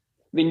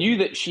 They knew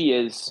that she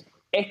is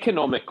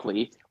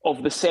economically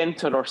of the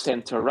centre or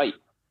centre-right.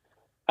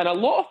 And a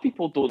lot of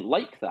people don't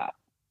like that,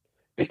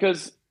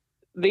 because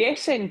the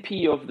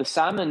SNP of the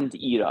Salmond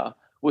era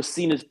was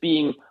seen as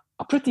being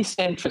a pretty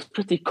centrist,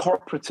 pretty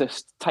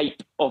corporatist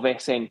type of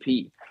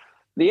SNP.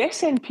 The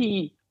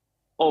SNP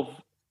of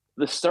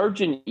the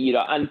Sturgeon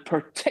era, and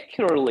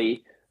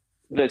particularly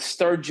the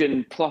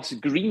Sturgeon plus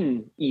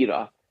Green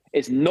era,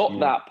 is not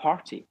that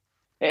party.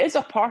 It is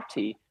a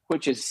party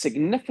which has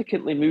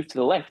significantly moved to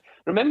the left.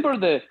 Remember,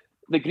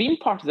 the Green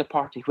Party is a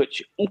party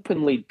which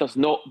openly does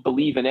not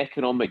believe in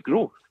economic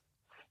growth.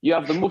 You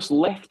have the most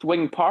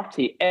left-wing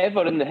party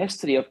ever in the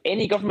history of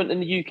any government in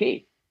the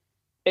UK,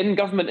 in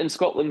government in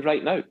Scotland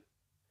right now.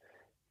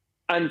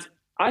 And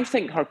I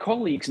think her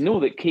colleagues know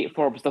that Kate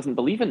Forbes doesn't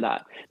believe in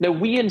that. Now,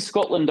 we in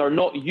Scotland are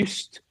not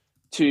used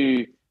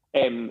to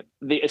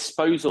the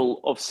espousal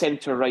of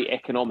centre-right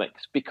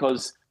economics,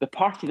 because the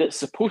party that's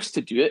supposed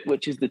to do it,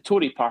 which is the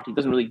Tory party,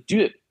 doesn't really do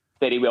it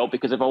very well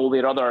because of all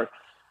their other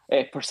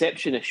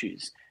perception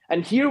issues.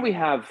 And here we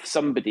have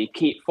somebody,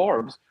 Kate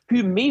Forbes,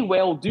 who may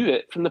well do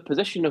it from the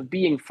position of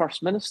being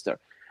First Minister.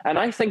 And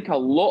I think a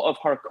lot of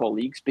her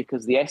colleagues,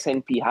 because the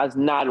SNP has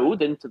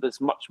narrowed into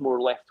this much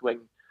more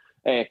left-wing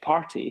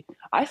party,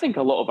 I think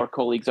a lot of our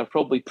colleagues are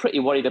probably pretty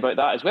worried about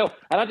that as well.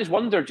 And I just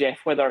wonder, Jeff,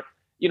 whether,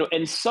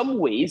 in some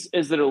ways,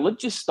 is the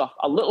religious stuff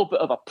a little bit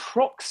of a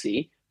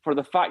proxy for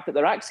the fact that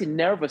they're actually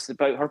nervous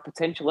about her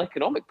potential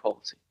economic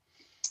policy?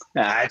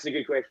 That's a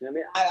good question. I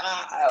mean,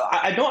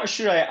 I'm not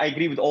sure I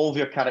agree with all of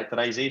your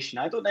characterisation.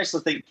 I don't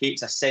necessarily think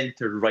Kate's a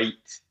centre-right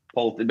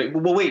politician,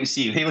 but we'll wait and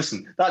see. Hey,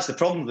 listen, that's the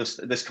problem with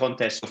this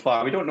contest so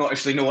far. We don't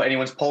actually know what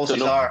anyone's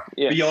policies are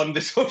beyond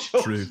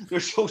the their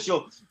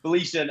social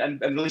beliefs and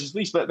religious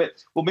beliefs, but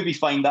we'll maybe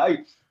find that out.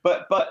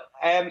 But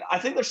I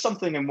think there's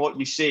something in what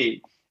you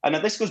say, and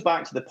this goes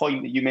back to the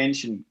point that you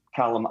mentioned,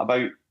 Callum,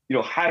 about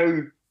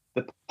how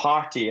the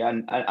party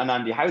and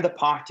Andy, how the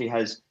party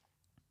has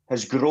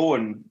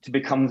grown to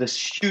become this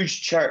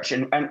huge church,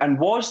 and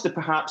was the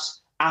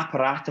perhaps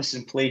apparatus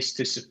in place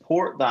to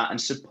support that and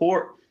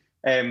support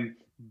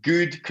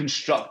good,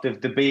 constructive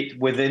debate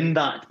within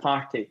that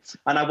party.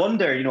 And I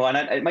wonder, and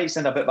it might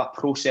sound a bit of a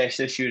process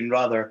issue and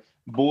rather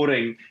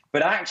boring,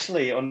 but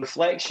actually, on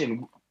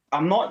reflection,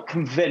 I'm not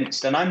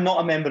convinced, and I'm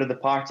not a member of the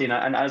party,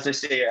 and as I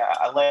say,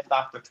 I left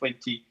after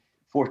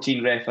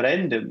 2014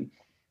 referendum.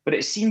 But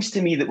it seems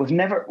to me that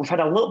we've had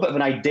a little bit of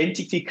an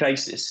identity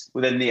crisis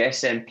within the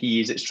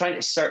SNP as it's trying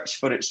to search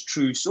for its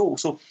true soul.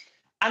 So,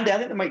 Andy, I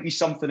think there might be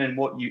something in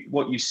what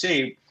you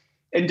say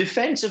in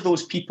defence of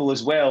those people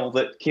as well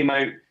that came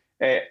out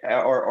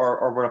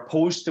or were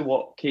opposed to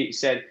what Kate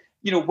said,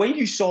 you know, when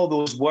you saw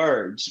those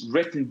words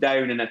written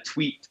down in a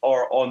tweet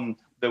or on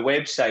the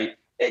website,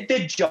 it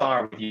did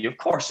jar with you, of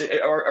course,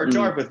 or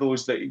jar with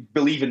those that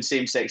believe in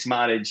same-sex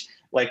marriage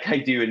like I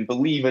do and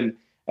believe in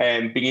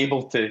being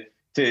able to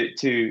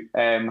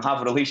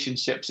have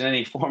relationships in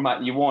any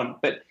format you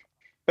want. But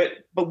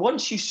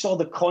once you saw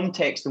the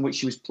context in which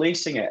she was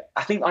placing it,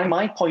 I think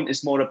my point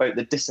is more about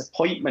the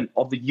disappointment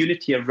of the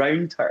unity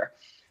around her.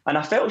 And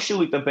I felt she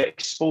looked a bit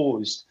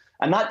exposed.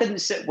 And that didn't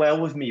sit well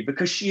with me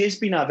because she has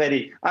been a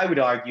very, I would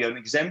argue, an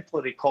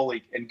exemplary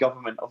colleague in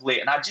government of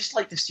late. And I'd just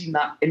like to see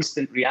that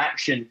instant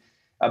reaction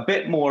a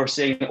bit more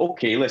saying,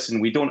 OK, listen,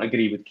 we don't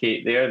agree with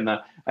Kate there and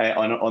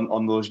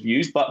on those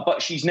views,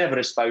 but she's never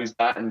espoused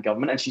that in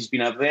government. And she's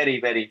been a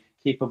very, very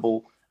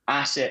capable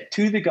asset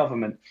to the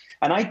government.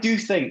 And I do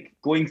think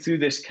going through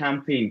this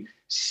campaign,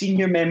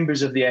 senior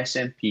members of the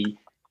SNP,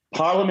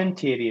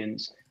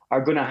 parliamentarians,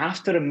 are going to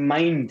have to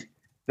remind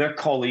their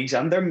colleagues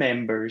and their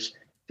members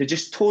to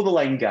just toe the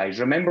line, guys.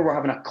 Remember, we're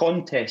having a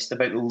contest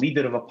about the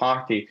leader of a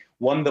party,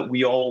 one that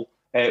we all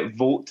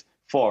vote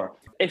for.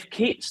 If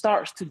Kate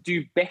starts to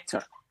do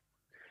better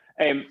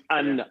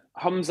and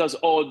Humza's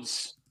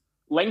odds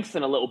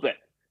lengthen a little bit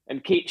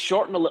and Kate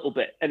shorten a little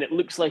bit, and it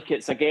looks like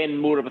it's, again,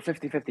 more of a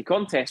 50-50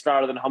 contest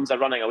rather than Humza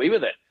running away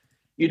with it,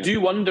 you do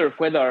wonder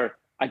whether,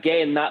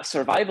 again, that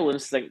survival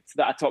instinct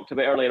that I talked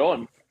about earlier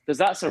on, does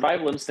that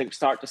survival instinct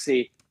start to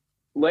say,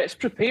 let's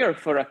prepare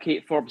for a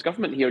Kate Forbes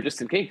government here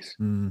just in case?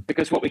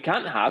 Because what we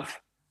can't have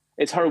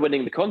is her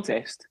winning the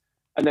contest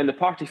and then the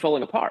party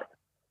falling apart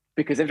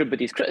because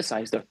everybody's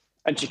criticised her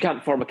and she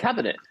can't form a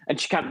cabinet and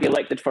she can't be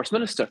elected First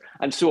Minister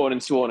and so on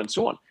and so on and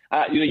so on.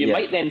 You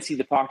might then see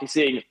the party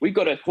saying, we've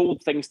got to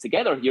hold things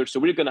together here, so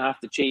we're going to have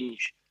to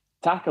change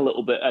tack a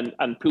little bit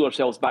and pull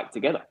ourselves back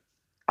together.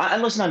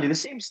 And listen, Andy, the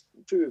same's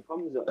true of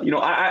Humza. You know,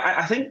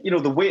 I think, you know,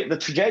 the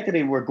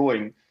trajectory we're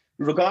going,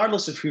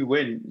 regardless of who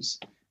wins,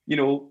 you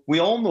know, we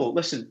all know,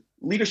 listen,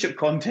 leadership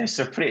contests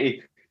are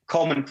pretty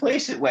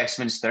commonplace at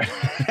Westminster.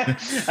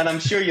 And I'm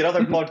sure your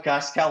other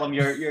podcasts, Callum,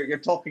 you're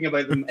talking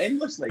about them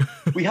endlessly.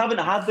 We haven't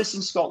had this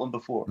in Scotland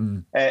before,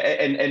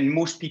 in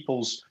most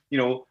people's, you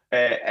know,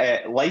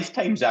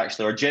 lifetimes,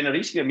 actually, or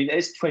generation. I mean, it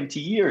is 20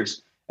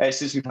 years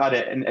since we've had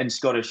it in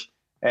Scottish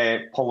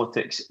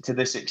politics to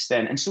this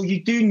extent. And so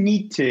you do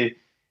need to,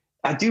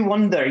 I do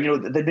wonder, you know,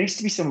 there needs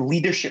to be some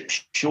leadership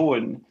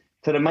shown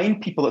to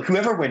remind people that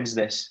whoever wins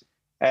this,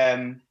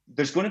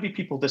 there's going to be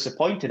people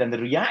disappointed, and the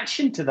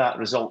reaction to that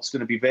result is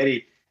going to be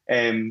very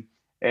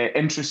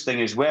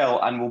interesting as well,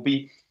 and will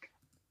be,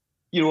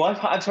 you know,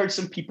 I've heard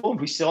some people,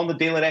 we saw on the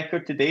Daily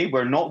Record today,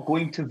 we're not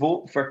going to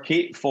vote for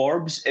Kate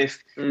Forbes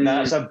if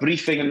that's a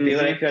briefing in the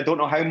Daily Record. I don't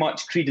know how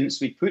much credence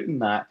we put in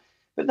that,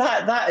 but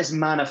that is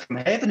manna from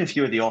heaven if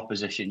you're the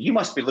opposition. You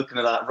must be looking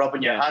at that,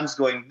 rubbing your hands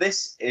going,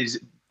 this is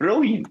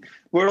brilliant.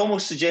 We're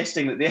almost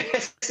suggesting that the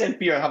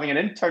SNP are having an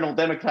internal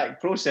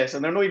democratic process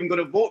and they're not even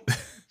going to vote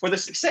for the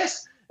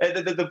success,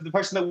 the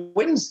person that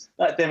wins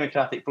that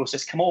democratic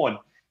process. Come on,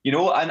 you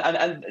know,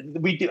 and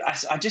we do.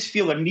 I just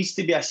feel there needs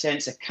to be a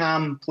sense of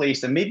calm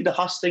place, and maybe the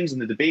hustings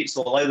and the debates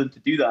will allow them to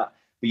do that.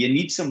 But you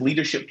need some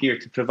leadership here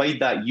to provide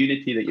that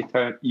unity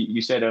that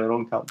you said earlier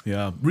on, Cal.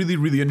 Yeah, really,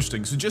 really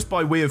interesting. So just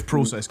by way of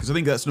process, because I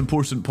think that's an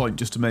important point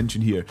just to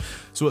mention here.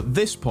 So at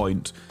this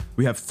point,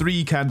 we have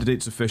 3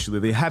 candidates officially.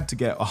 They had to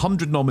get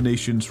 100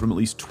 nominations from at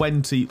least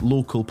 20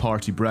 local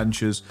party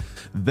branches.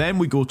 Then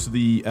we go to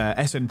the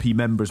SNP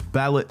members'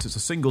 ballot. It's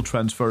a single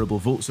transferable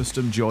vote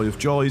system, Joy of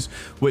Joys,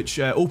 which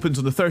opens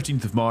on the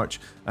 13th of March,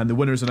 and the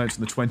winner is announced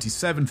on the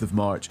 27th of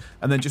March.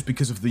 And then just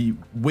because of the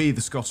way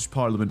the Scottish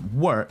Parliament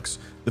works,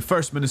 the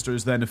First Minister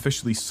is then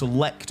officially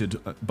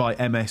selected by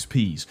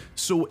MSPs.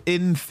 So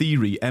in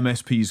theory,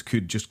 MSPs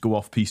could just go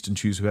off-piste and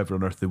choose whoever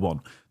on earth they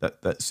want.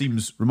 That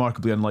seems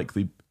remarkably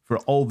unlikely for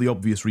all the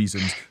obvious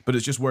reasons, but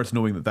it's just worth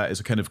knowing that is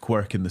a kind of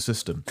quirk in the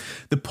system.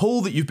 The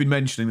poll that you've been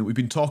mentioning, that we've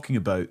been talking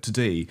about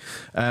today,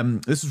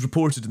 this was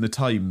reported in the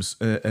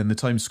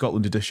Times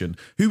Scotland edition.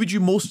 Who would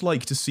you most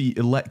like to see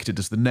elected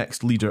as the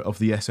next leader of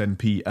the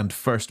SNP and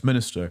First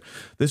Minister?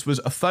 This was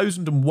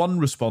 1,001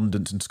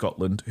 respondents in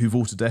Scotland who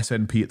voted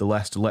SNP at the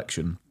last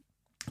election.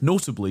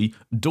 Notably,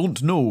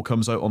 Don't Know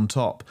comes out on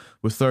top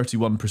with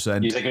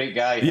 31%. He's a great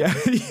guy. Yeah,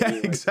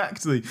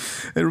 exactly.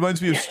 It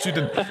reminds me of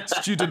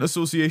student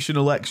association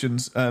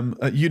elections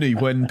at uni,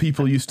 when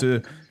people used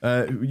to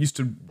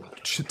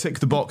tick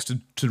the box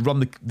to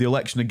run the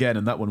election again,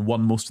 and that one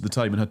won most of the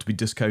time and had to be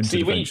discounted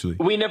eventually.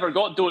 We never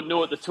got Don't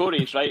Know at the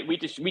Tories, right? We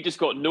just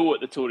got No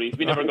at the Tories.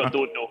 We never got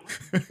Don't Know.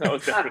 That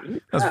was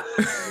different.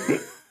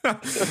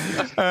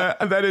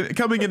 And then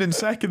coming in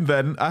second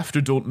then,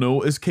 after Don't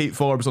Know, is Kate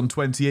Forbes on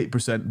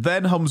 28%,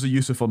 then Humza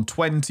Yousaf on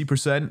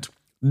 20%.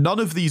 None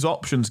of these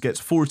options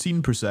gets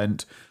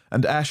 14%,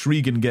 and Ash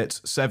Regan gets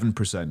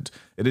 7%.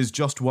 It is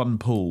just one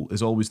poll,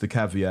 is always the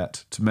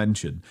caveat to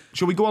mention.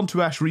 Shall we go on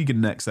to Ash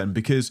Regan next then?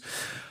 Because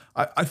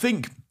I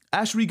think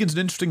Ash Regan's an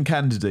interesting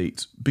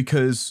candidate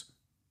because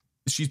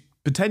she's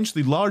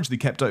potentially largely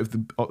kept out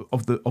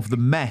of the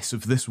mess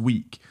of this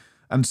week.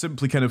 and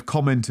simply kind of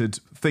commented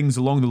things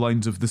along the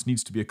lines of this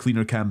needs to be a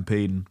cleaner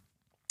campaign.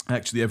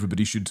 Actually,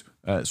 everybody should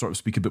sort of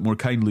speak a bit more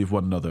kindly of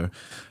one another.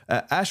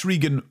 Ash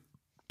Regan,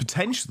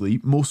 potentially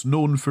most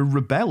known for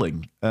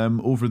rebelling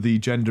over the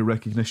gender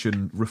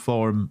recognition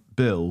reform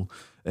bill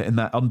in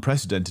that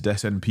unprecedented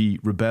SNP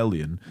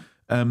rebellion.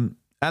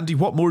 Andy,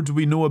 what more do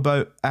we know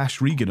about Ash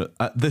Regan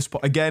at this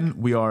point? Again,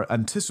 we are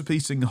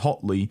anticipating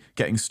hotly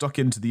getting stuck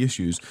into the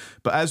issues,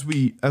 but as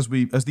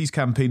these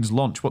campaigns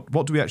launch,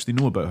 what do we actually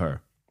know about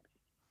her?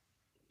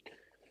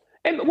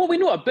 Well, we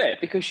know a bit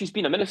because she's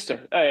been a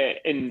minister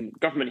in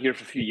government here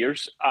for a few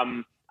years,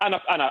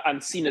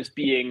 and seen as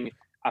being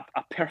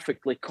a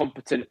perfectly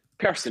competent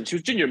person. She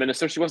was junior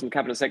minister; she wasn't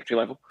cabinet secretary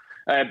level,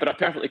 but a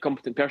perfectly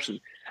competent person.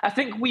 I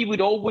think we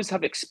would always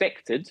have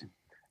expected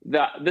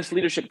that this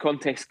leadership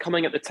contest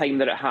coming at the time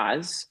that it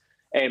has,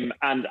 and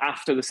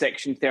after the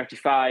Section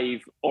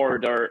 35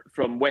 order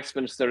from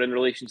Westminster in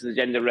relation to the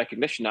Gender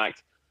Recognition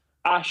Act,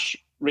 Ash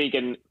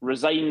Regan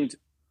resigned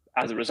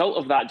as a result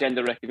of that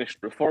Gender Recognition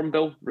Reform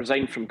Bill,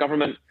 resigned from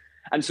government.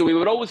 And so we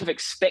would always have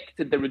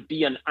expected there would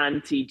be an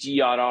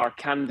anti-GRR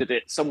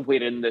candidate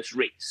somewhere in this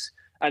race.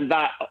 And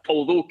that,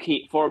 although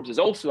Kate Forbes is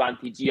also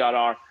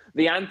anti-GRR,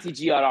 the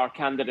anti-GRR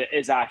candidate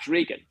is Ash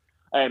Regan,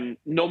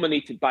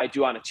 nominated by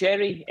Joanna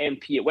Cherry,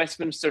 MP at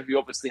Westminster, who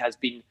obviously has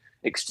been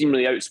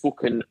extremely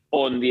outspoken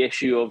on the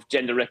issue of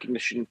gender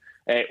recognition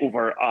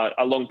over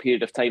a long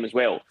period of time as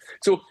well.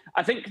 So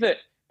I think that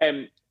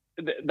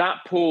that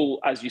poll,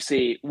 as you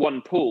say,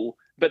 one poll,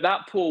 but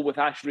that poll with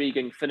Ash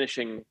Regan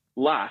finishing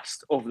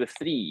last of the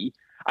three,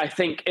 I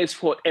think is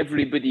what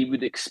everybody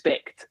would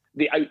expect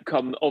the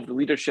outcome of the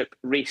leadership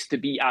race to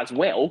be as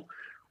well,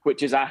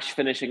 which is Ash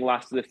finishing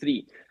last of the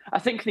three. I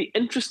think the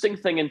interesting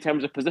thing in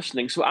terms of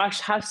positioning, so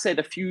Ash has said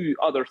a few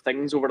other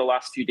things over the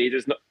last few days.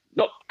 There's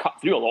not cut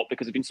through a lot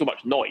because there's been so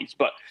much noise,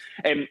 but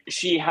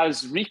she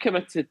has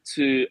recommitted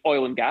to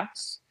oil and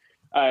gas.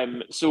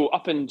 So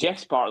up in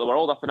Jeff's part of the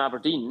world, up in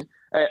Aberdeen,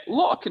 a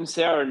lot of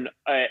concern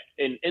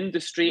in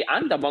industry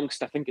and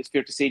amongst, I think it's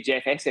fair to say,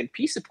 Jeff,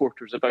 SNP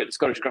supporters about the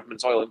Scottish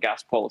Government's oil and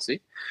gas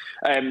policy.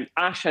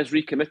 Ash has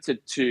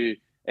recommitted to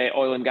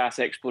oil and gas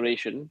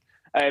exploration.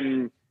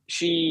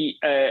 She's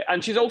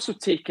also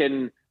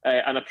taken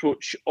an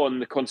approach on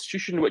the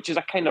Constitution, which is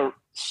a kind of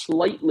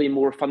slightly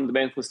more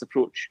fundamentalist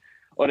approach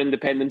on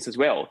independence as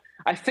well.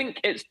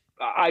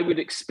 I would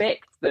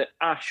expect that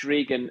Ash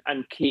Regan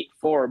and Kate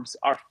Forbes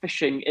are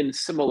fishing in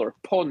similar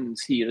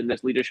ponds here in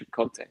this leadership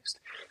contest.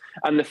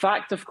 And the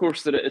fact, of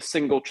course, that it is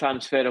single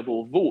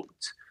transferable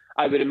vote,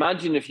 I would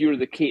imagine if you're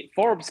the Kate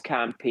Forbes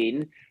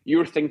campaign,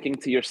 you're thinking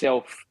to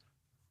yourself,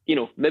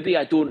 maybe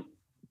I don't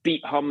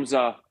beat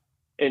Humza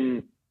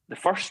in the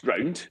first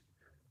round,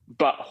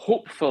 but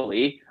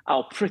hopefully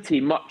I'll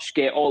pretty much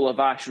get all of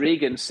Ash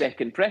Regan's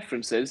second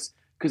preferences,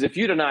 because if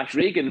you're an Ash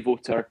Regan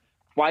voter,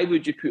 why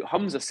would you put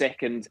Humza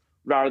second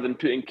rather than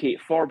putting Kate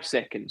Forbes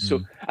second?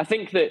 So I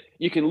think that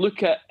you can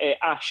look at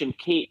Ash and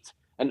Kate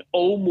and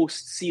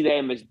almost see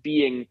them as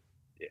being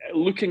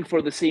looking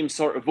for the same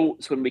sort of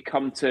votes when we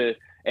come to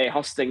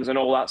hustings and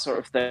all that sort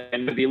of thing,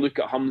 and maybe look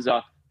at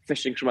Humza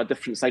fishing from a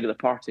different side of the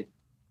party.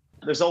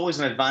 There's always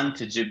an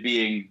advantage of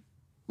being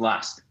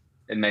last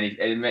in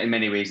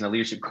many ways in a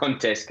leadership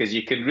contest, because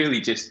you can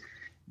really just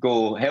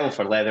go hell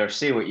for leather,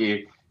 say what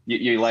you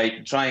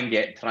like, try and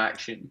get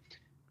traction.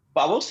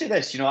 But I will say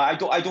this,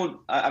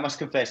 I must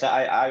confess,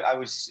 I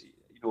was,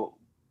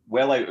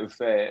 well out of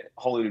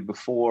Holyrood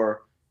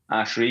before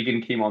Ash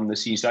Regan came on the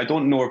scene, so I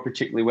don't know her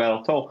particularly well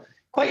at all.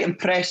 Quite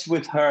impressed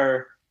with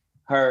her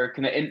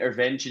kind of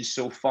interventions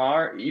so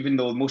far, even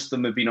though most of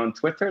them have been on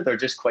Twitter. They're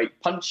just quite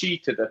punchy,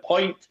 to the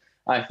point.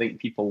 I think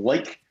people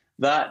like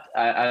that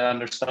and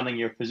understanding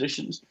your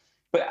positions.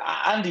 But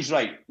Andy's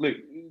right. Look,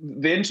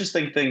 the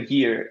interesting thing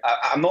here,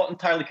 I'm not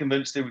entirely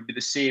convinced there would be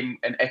the same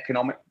in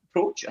economic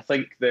approach. I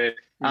think the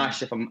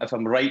Ash, if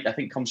I'm right, I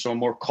think comes from a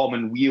more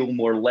commonweal,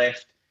 more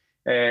left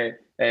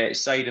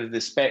side of the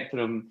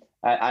spectrum,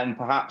 and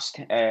perhaps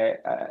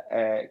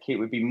Kate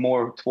would be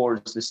more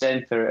towards the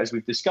centre, as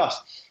we've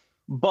discussed.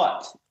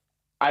 But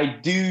I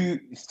do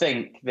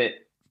think that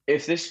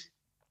if this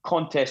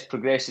contest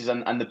progresses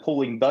and the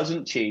polling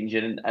doesn't change,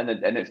 and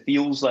it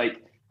feels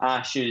like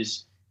Ash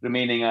is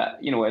remaining at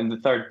in the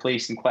third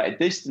place and quite a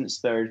distance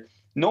third,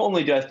 not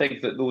only do I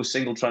think that those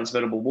single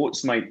transferable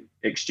votes might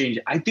exchange,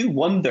 I do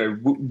wonder,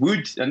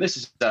 would, and this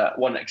is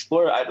one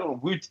explorer, I don't know,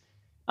 would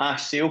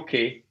Ash say,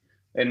 okay,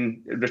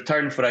 in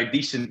return for a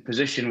decent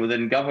position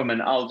within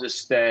government, I'll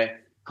just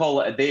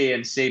call it a day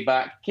and say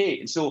back Kate?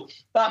 And so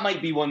that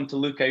might be one to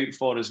look out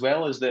for as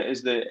well as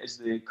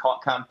the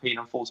campaign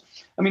unfolds.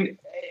 I mean,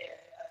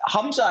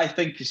 Humza, I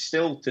think, is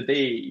still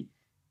today,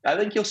 I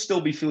think he'll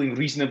still be feeling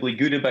reasonably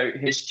good about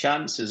his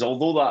chances,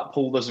 although that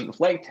poll doesn't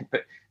reflect it.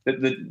 But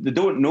the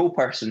don't know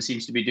person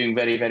seems to be doing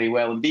very, very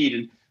well indeed.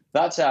 And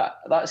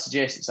that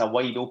suggests it's a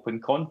wide open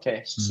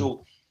contest. Mm.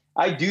 So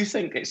I do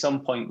think at some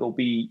point there'll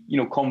be,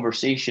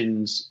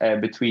 conversations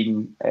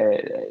between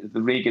the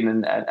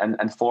Regan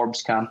and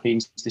Forbes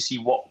campaigns to see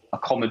what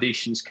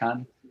accommodations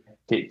can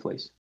take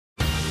place.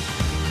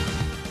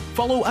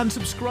 Follow and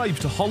subscribe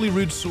to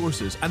Holyrood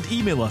Sources and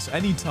email us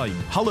anytime.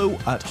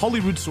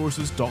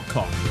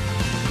 hello@holyroodsources.com.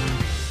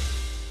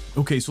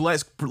 Okay, so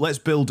let's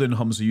build in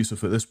Humza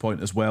Yousaf at this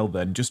point as well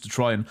then, just to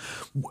try and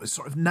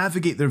sort of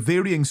navigate their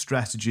varying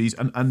strategies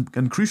and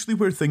crucially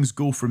where things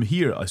go from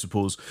here, I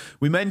suppose.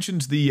 We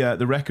mentioned the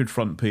Record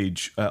front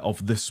page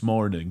of this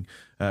morning,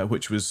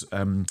 which was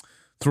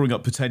throwing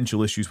up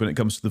potential issues when it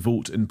comes to the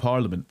vote in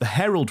Parliament. The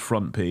Herald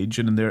front page,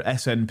 and in their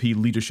SNP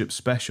leadership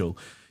special,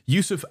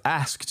 Yousaf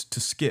asked to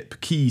skip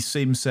key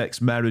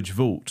same-sex marriage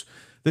vote.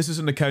 This is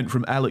an account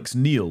from Alex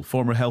Neil,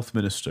 former health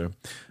minister,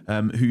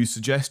 who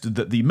suggested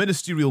that the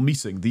ministerial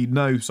meeting, the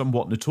now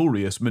somewhat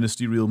notorious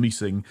ministerial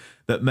meeting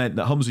that meant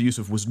that Humza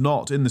Yousaf was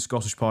not in the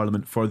Scottish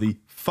Parliament for the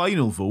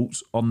final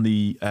vote on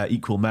the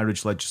equal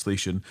marriage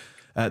legislation,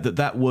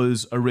 that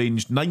was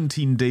arranged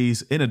 19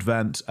 days in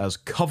advance as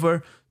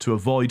cover to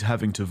avoid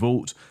having to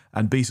vote,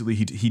 and basically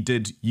he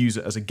did use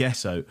it as a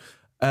guess out.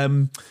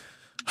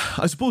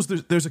 I suppose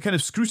there's a kind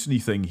of scrutiny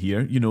thing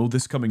here,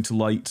 this coming to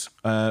light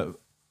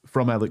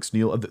from Alex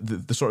Neil.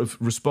 The sort of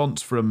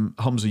response from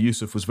Humza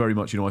Yousaf was very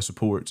much, I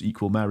support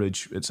equal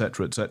marriage,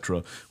 etc.,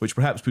 which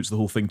perhaps puts the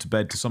whole thing to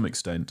bed to some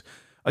extent.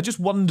 I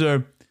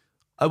wonder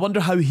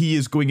how he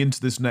is going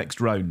into this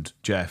next round,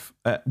 Jeff,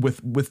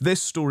 with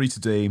this story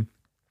today,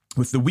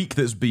 with the week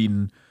that's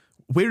been.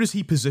 Where is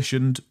he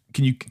positioned?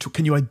 Can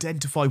you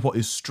identify what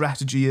his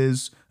strategy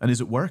is, and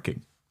is it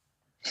working?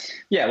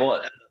 Yeah,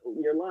 well,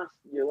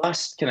 your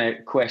last kind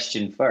of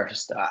question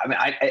first. I mean,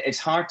 it's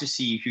hard to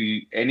see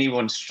who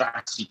anyone's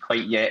strategy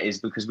quite yet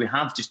is, because we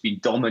have just been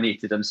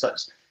dominated on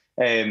such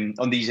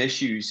on these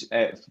issues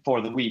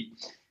for the week.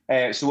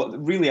 So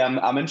really,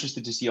 I'm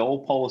interested to see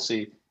all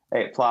policy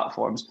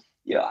platforms.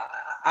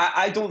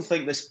 I don't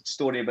think this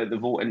story about the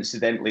vote,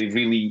 incidentally,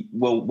 really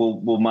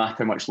will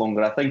matter much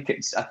longer. I think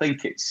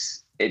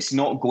it's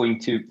not going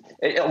to.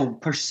 It'll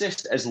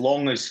persist as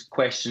long as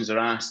questions are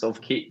asked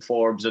of Kate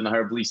Forbes and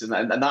her beliefs, and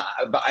that.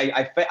 But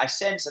I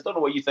sense. I don't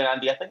know what you think,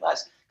 Andy. I think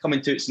that's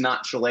coming to its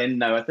natural end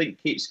now. I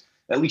think Kate's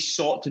at least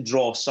sought to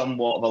draw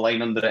somewhat of a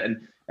line under it,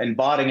 and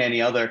barring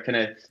any other kind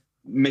of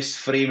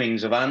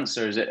misframings of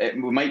answers,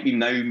 we might be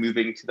now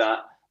moving to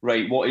that.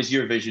 Right, what is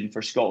your vision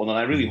for Scotland? And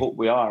I really hope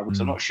we are,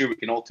 because I'm not sure we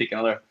can all take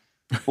another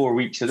 4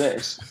 weeks of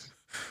this.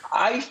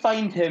 I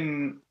find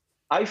him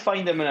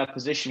in a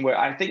position where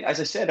I think, as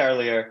I said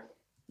earlier,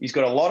 he's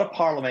got a lot of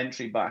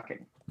parliamentary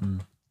backing.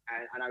 And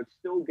I would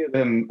still give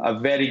him a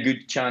very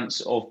good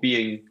chance of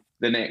being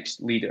the next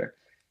leader.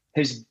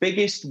 His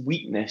biggest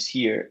weakness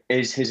here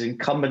is his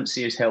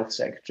incumbency as health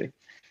secretary.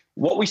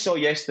 What we saw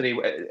yesterday,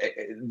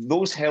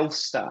 those health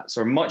stats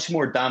are much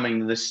more damning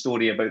than this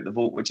story about the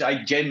vote, which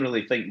I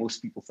generally think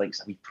most people think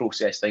is a wee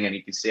process thing, and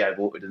you can say I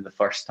voted in the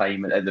first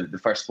time, the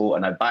first vote,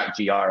 and I backed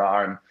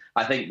GRR, and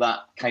I think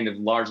that kind of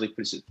largely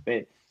puts it to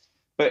bed.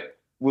 But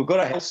we've got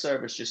a health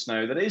service just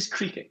now that is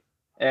creaking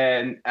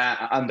and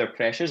under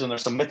pressures, and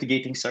there's some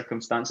mitigating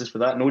circumstances for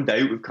that, no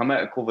doubt. We've come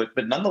out of COVID,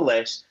 but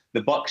nonetheless,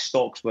 the buck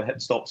stops with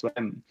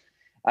him.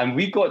 And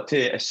we've got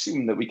to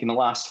assume that we can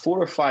last 4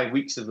 or 5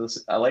 weeks of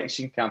this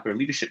election campaign or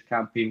leadership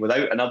campaign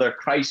without another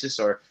crisis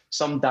or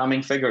some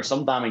damning figure,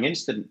 some damning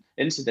incident.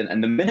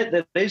 And the minute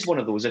there is one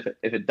of those, if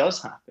it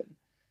does happen,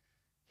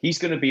 he's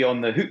going to be on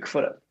the hook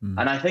for it.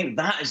 And I think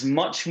that is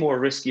much more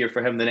riskier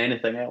for him than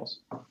anything else.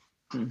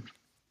 I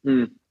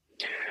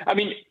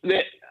mean,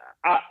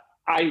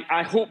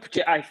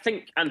 I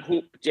think and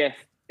hope Jeff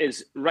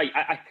is right.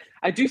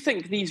 I do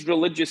think these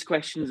religious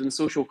questions and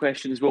social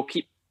questions will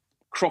keep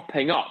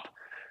cropping up,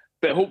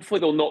 but hopefully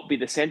they'll not be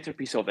the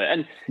centrepiece of it.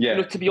 And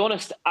to be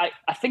honest, I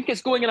think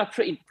it's going in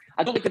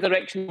I don't like the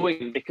direction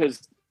going,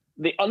 because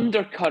the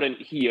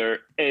undercurrent here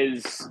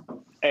is,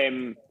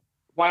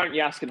 why aren't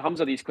you asking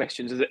Humza these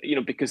questions? Is it,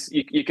 because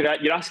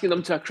you're asking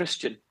them to a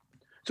Christian.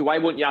 So why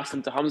won't you ask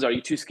them to Humza? Are you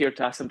too scared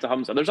to ask them to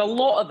Humza? There's a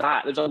lot of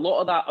that. There's a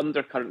lot of that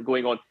undercurrent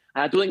going on.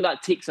 And I don't think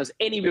that takes us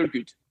anywhere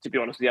good, to be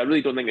honest with you. I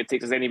really don't think it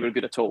takes us anywhere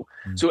good at all.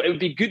 So it would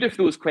be good if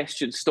those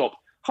questions stopped.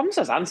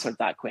 Humza's answered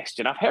that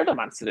question. I've heard him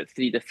answer it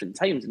 3 different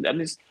times, and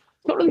there's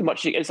not really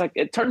much. It's like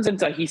it turns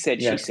into a he said,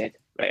 she said,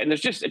 right? And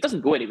it doesn't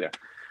go anywhere.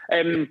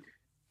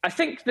 I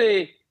think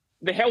the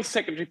health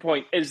secretary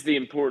point is the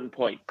important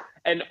point,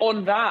 and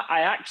on that,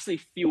 I actually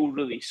feel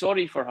really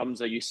sorry for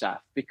Humza Yousaf,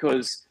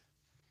 because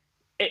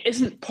it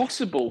isn't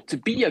possible to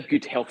be a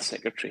good health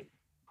secretary,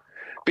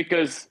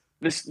 because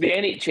the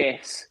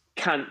NHS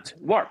can't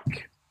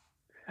work.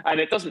 And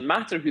it doesn't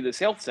matter who this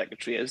health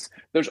secretary is,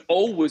 there's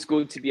always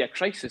going to be a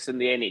crisis in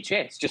the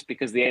NHS, just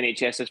because the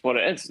NHS is what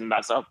it is. And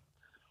that's a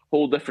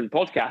whole different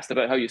podcast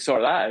about how you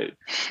sort that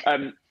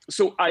out.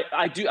 So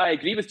I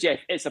agree with Jeff.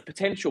 It's a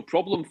potential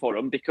problem for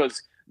him,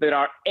 because there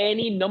are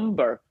any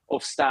number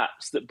of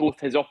stats that both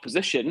his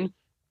opposition,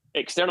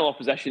 external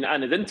opposition,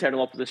 and his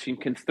internal opposition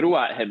can throw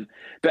at him.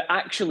 But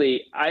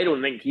actually, I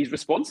don't think he's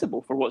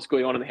responsible for what's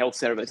going on in the health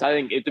service. I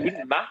think it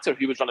wouldn't matter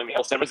who was running the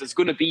health service. It's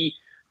going to be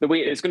the way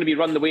it's going to be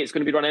run, the way it's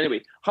going to be run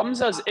anyway.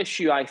 Humza's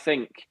issue, I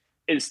think,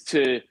 is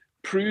to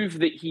prove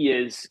that he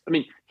is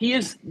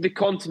the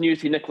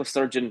continuity Nicola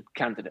Sturgeon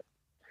candidate.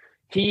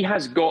 He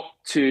has got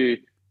to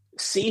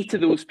say to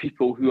those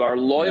people who are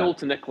loyal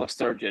to Nicola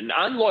Sturgeon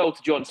and loyal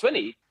to John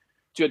Swinney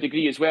to a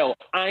degree as well,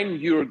 I'm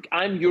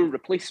your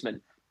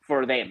replacement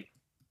for them.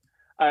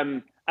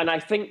 And I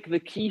think the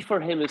key for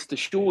him is to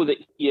show that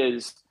he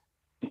is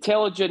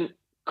intelligent,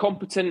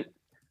 competent,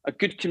 a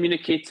good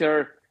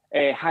communicator,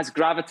 has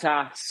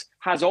gravitas,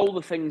 has all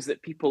the things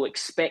that people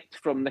expect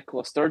from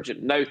Nicola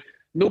Sturgeon. Now,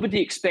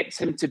 nobody expects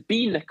him to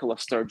be Nicola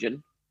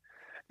Sturgeon,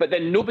 but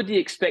then nobody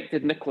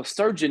expected Nicola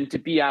Sturgeon to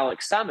be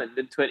Alex Salmond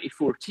in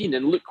 2014,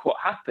 and look what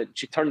happened.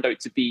 She turned out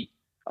to be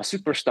a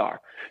superstar.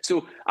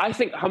 So I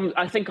think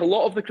a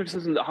lot of the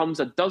criticism that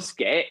Humza does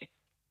get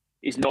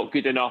is not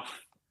good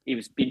enough. He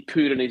was being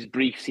poor in his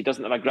briefs. He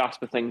doesn't have a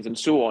grasp of things and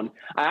so on.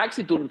 I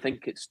actually don't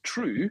think it's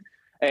true.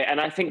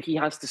 And I think he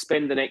has to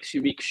spend the next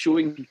few weeks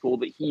showing people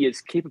that he is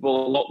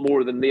capable a lot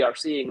more than they are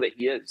saying that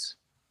he is.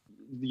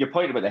 Your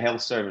point about the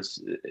health service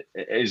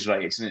is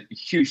right. It's a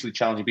hugely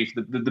challenging brief.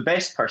 The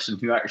best person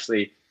who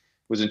actually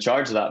was in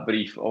charge of that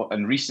brief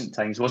in recent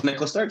times was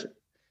Nicola Sturgeon.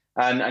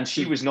 And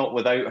she was not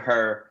without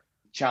her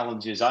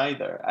challenges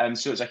either. And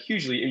so it's a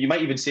hugely, you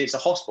might even say it's a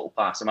hospital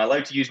pass. Am I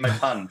allowed to use my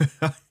pun?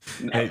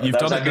 You've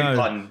done it now.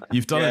 Pun.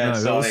 You've done it now.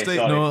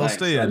 It'll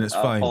stay in. It's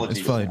fine. Apologies.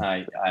 It's fine.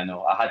 I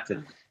know. I had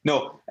to.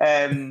 No,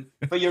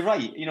 but you're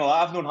right. You know,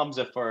 I've known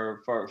Humza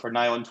for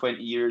nigh on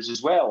 20 years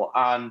as well,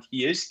 and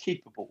he is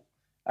capable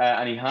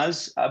and he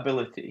has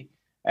ability.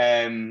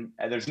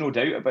 There's no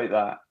doubt about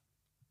that.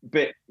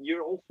 But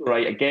you're also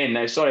right again.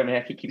 Now, sorry,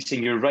 I keep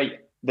saying you're right.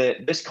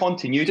 This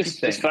continuity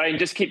thing. Just fine.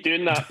 Just keep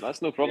doing that.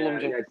 That's no problem.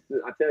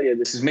 I tell you,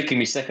 this is making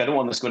me sick. I don't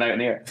want this going out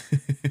in air.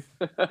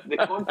 The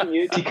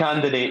continuity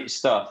candidate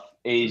stuff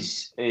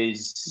is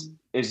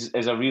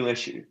a real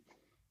issue.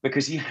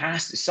 Because he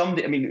has to,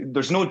 somebody, I mean,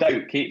 there's no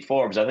doubt Kate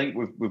Forbes, I think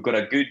we've got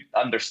a good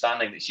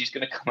understanding that she's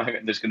going to come out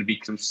and there's going to be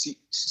some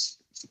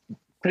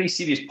pretty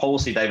serious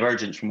policy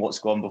divergence from what's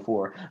gone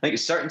before. I think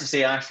it's certain to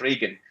say Ash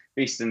Regan,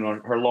 based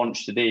on her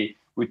launch today,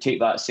 would take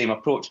that same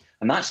approach.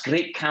 And that's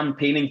great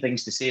campaigning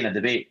things to say in a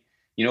debate.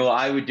 You know,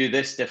 I would do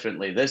this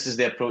differently. This is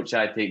the approach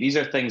I take. These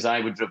are things I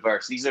would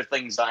reverse. These are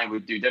things I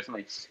would do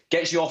differently.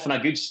 Gets you off on a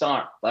good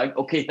start. Like,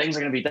 okay, things are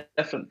going to be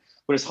different.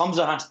 Whereas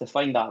Humza has to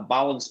find that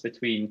balance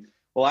between,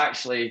 well,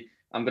 actually,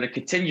 I'm going to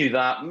continue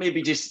that,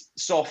 maybe just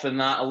soften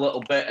that a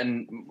little bit,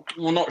 and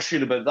we're not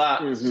sure about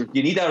that. Mm-hmm.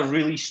 You need a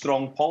really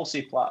strong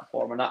policy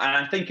platform. And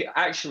I think,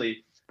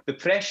 actually, the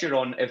pressure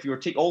on, if you were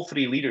to take all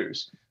three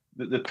leaders,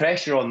 the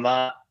pressure on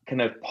that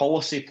kind of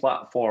policy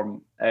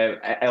platform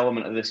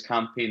element of this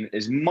campaign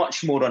is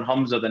much more on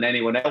Humza than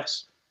anyone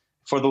else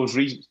for those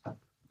reasons.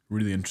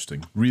 Really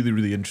interesting. Really,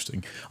 really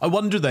interesting. I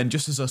wonder then,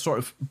 just as a sort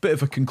of bit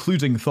of a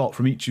concluding thought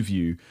from each of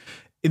you,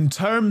 in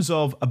terms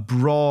of a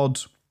broad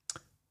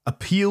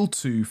appeal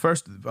to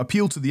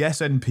the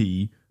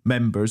SNP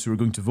members who are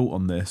going to vote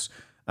on this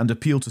and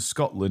appeal to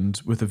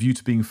Scotland with a view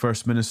to being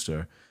First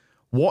Minister,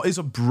 what is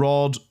a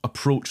broad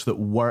approach that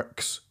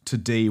works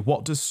today?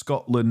 What does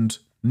Scotland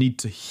need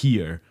to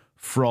hear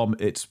from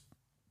its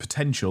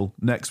potential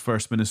next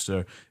First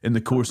Minister in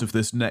the course of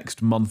this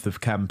next month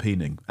of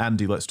campaigning?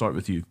 Andy, let's start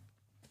with you.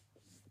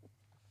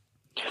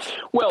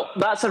 Well,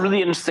 that's a really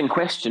interesting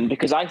question,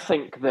 because I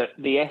think that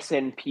the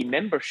SNP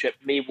membership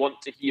may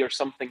want to hear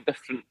something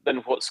different than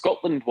what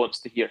Scotland wants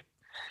to hear.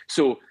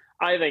 So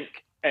I think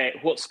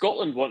what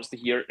Scotland wants to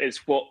hear is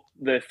what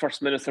the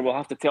First Minister will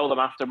have to tell them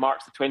after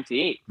March the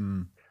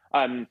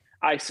 28th.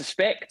 I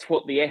suspect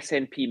what the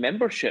SNP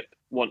membership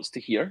wants to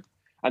hear,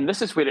 and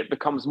this is where it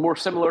becomes more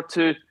similar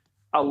to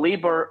a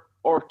Labour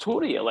or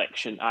Tory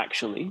election,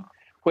 actually,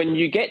 when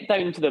you get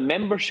down to the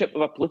membership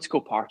of a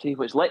political party,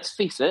 which, let's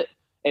face it,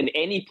 in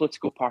any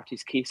political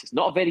party's case, it's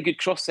not a very good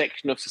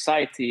cross-section of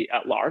society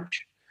at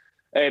large.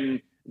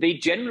 They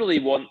generally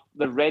want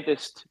the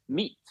reddest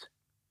meat,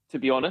 to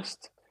be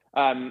honest.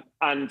 And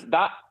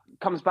that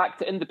comes back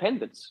to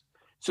independence.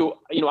 So,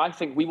 you know, I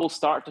think we will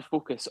start to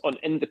focus on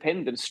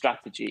independence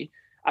strategy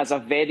as a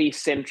very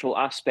central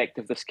aspect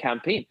of this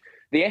campaign.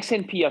 The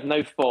SNP have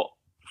now fought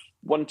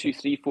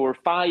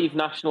 5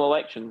 national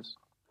elections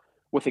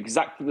with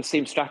exactly the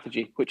same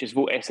strategy, which is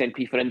vote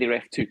SNP for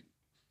IndyRef 2.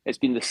 It's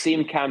been the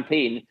same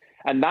campaign,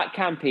 and that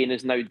campaign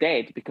is now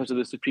dead because of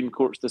the Supreme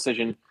Court's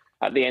decision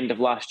at the end of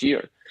last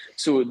year.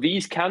 So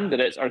these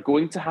candidates are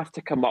going to have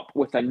to come up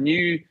with a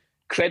new,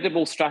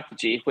 credible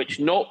strategy, which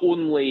not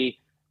only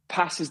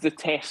passes the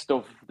test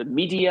of the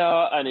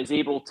media and is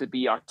able to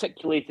be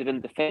articulated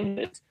and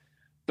defended,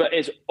 but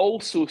is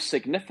also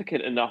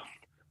significant enough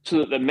so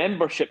that the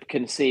membership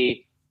can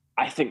say,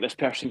 I think this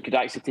person could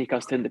actually take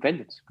us to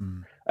independence.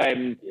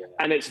 And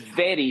it's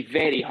very,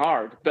 very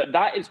hard. But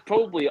that is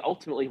probably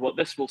ultimately what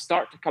this will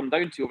start to come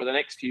down to over the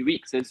next few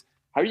weeks is,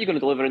 how are you going to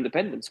deliver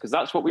independence? Because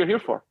that's what we're here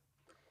for.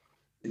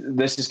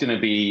 This is going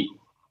to be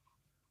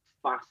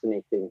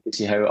fascinating to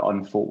see how it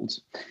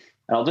unfolds.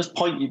 And I'll just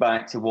point you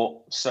back to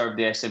what served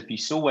the SNP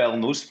so well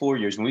in those 4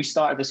 years. When we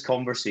started this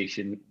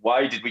conversation,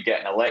 why did we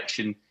get an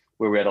election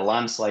where we had a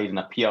landslide in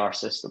a PR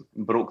system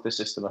and broke the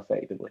system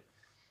effectively?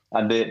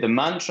 And the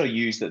mantra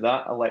used at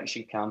that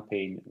election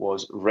campaign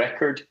was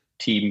record,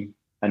 team,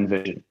 and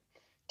vision.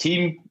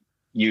 Team,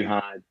 you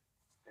had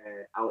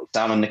Alex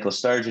Salmond, Nicola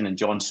Sturgeon and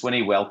John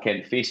Swinney,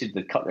 well-kent faces.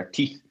 They'd cut their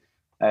teeth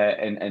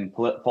in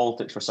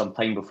politics for some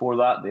time before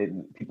that.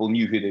 People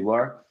knew who they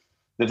were.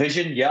 The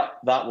vision,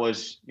 that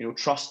was,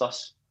 trust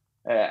us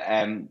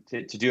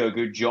to do a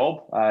good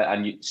job.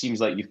 And it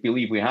seems like you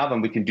believe we have,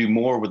 and we can do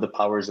more with the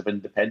powers of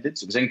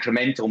independence. It was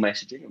incremental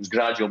messaging. It was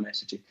gradual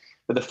messaging.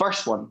 But the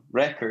first one,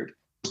 record,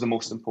 was the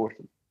most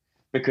important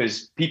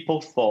because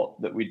people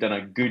thought that we'd done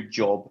a good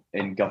job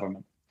in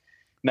government.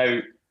 Now,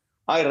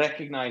 I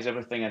recognise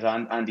everything as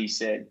Andy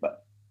said,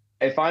 but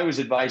if I was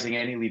advising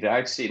any leader,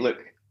 I'd say,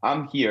 look,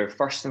 I'm here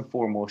first and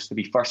foremost to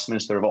be First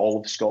Minister of all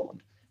of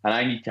Scotland, and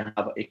I need to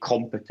have a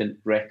competent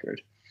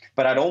record.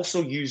 But I'd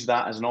also use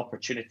that as an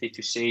opportunity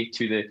to say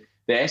to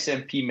the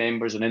SNP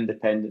members and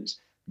independents,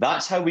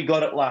 that's how we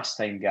got it last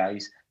time,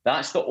 guys.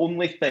 That's the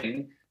only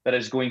thing that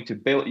is going to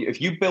build.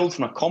 If you build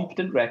from a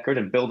competent record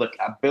and build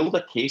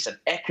a case, an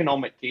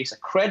economic case, a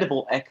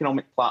credible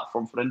economic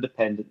platform for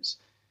independence,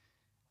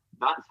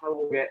 that's how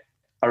we'll get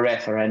a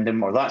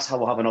referendum, or that's how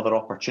we'll have another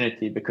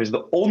opportunity, because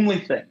the only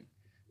thing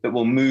that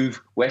will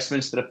move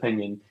Westminster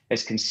opinion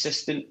is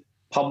consistent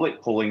public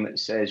polling that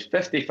says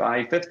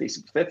 55, 50,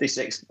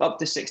 56, up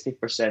to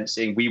 60%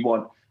 saying we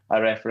want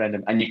a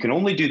referendum. And you can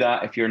only do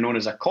that if you're known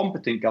as a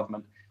competent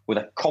government with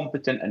a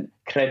competent and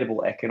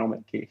credible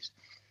economic case.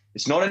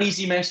 It's not an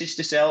easy message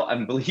to sell,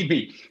 and believe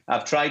me,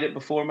 I've tried it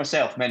before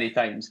myself many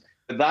times.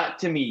 But that,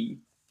 to me,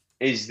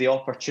 is the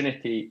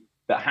opportunity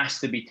that has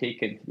to be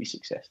taken to be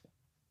successful.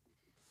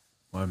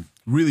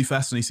 Really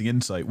fascinating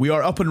insight. We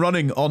are up and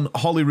running on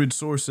Holyrood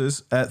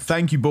Sources.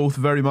 Thank you both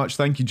very much.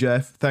 Thank you,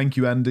 Jeff. Thank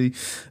you, Andy.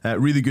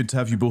 Really good to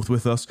have you both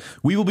with us.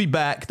 We will be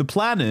back. The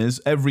plan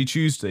is every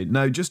Tuesday.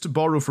 Now, just to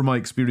borrow from my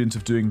experience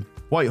of doing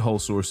Whitehall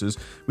Sources,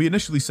 we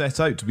initially set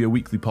out to be a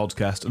weekly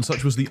podcast, and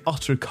such was the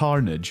utter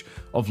carnage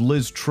of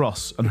Liz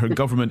Truss and her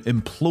government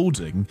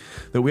imploding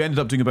that we ended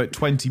up doing about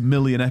 20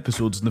 million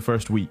episodes in the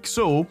first week.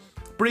 So,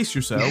 brace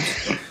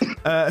yourselves.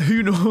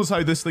 Who knows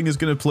how this thing is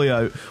going to play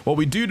out. What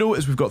we do know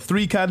is we've got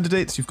 3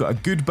 candidates. You've got a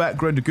good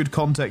background, a good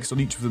context on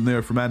each of them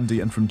there from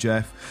Andy and from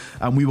Jeff,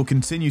 and we will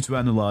continue to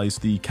analyse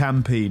the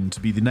campaign to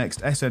be the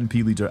next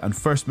SNP leader and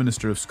First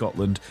Minister of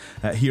Scotland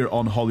here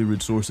on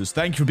Holyrood Sources.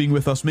 Thank you for being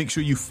with us. Make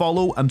sure you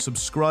follow and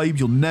subscribe.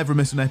 You'll never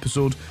miss an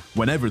episode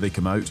whenever they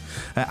come out.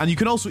 And you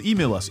can also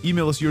email us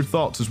your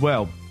thoughts as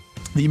well.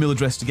 The email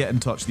address to get in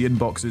touch, the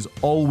inbox is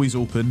always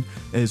open,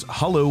 is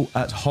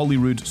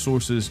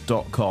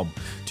hello@holyroodsources.com.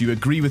 Do you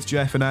agree with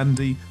Jeff and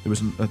Andy? There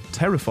was a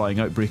terrifying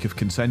outbreak of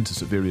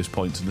consensus at various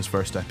points in this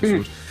first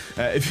episode.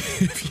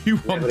 If you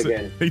want never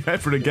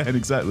again,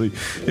 exactly.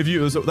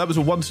 That was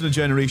a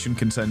once-in-a-generation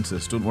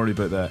consensus. Don't worry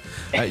about that.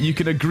 You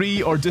can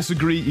agree or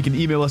disagree. You can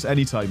email us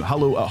anytime,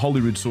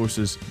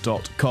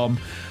 hello@holyroodsources.com.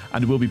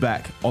 And we'll be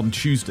back on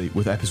Tuesday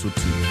with episode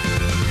 2.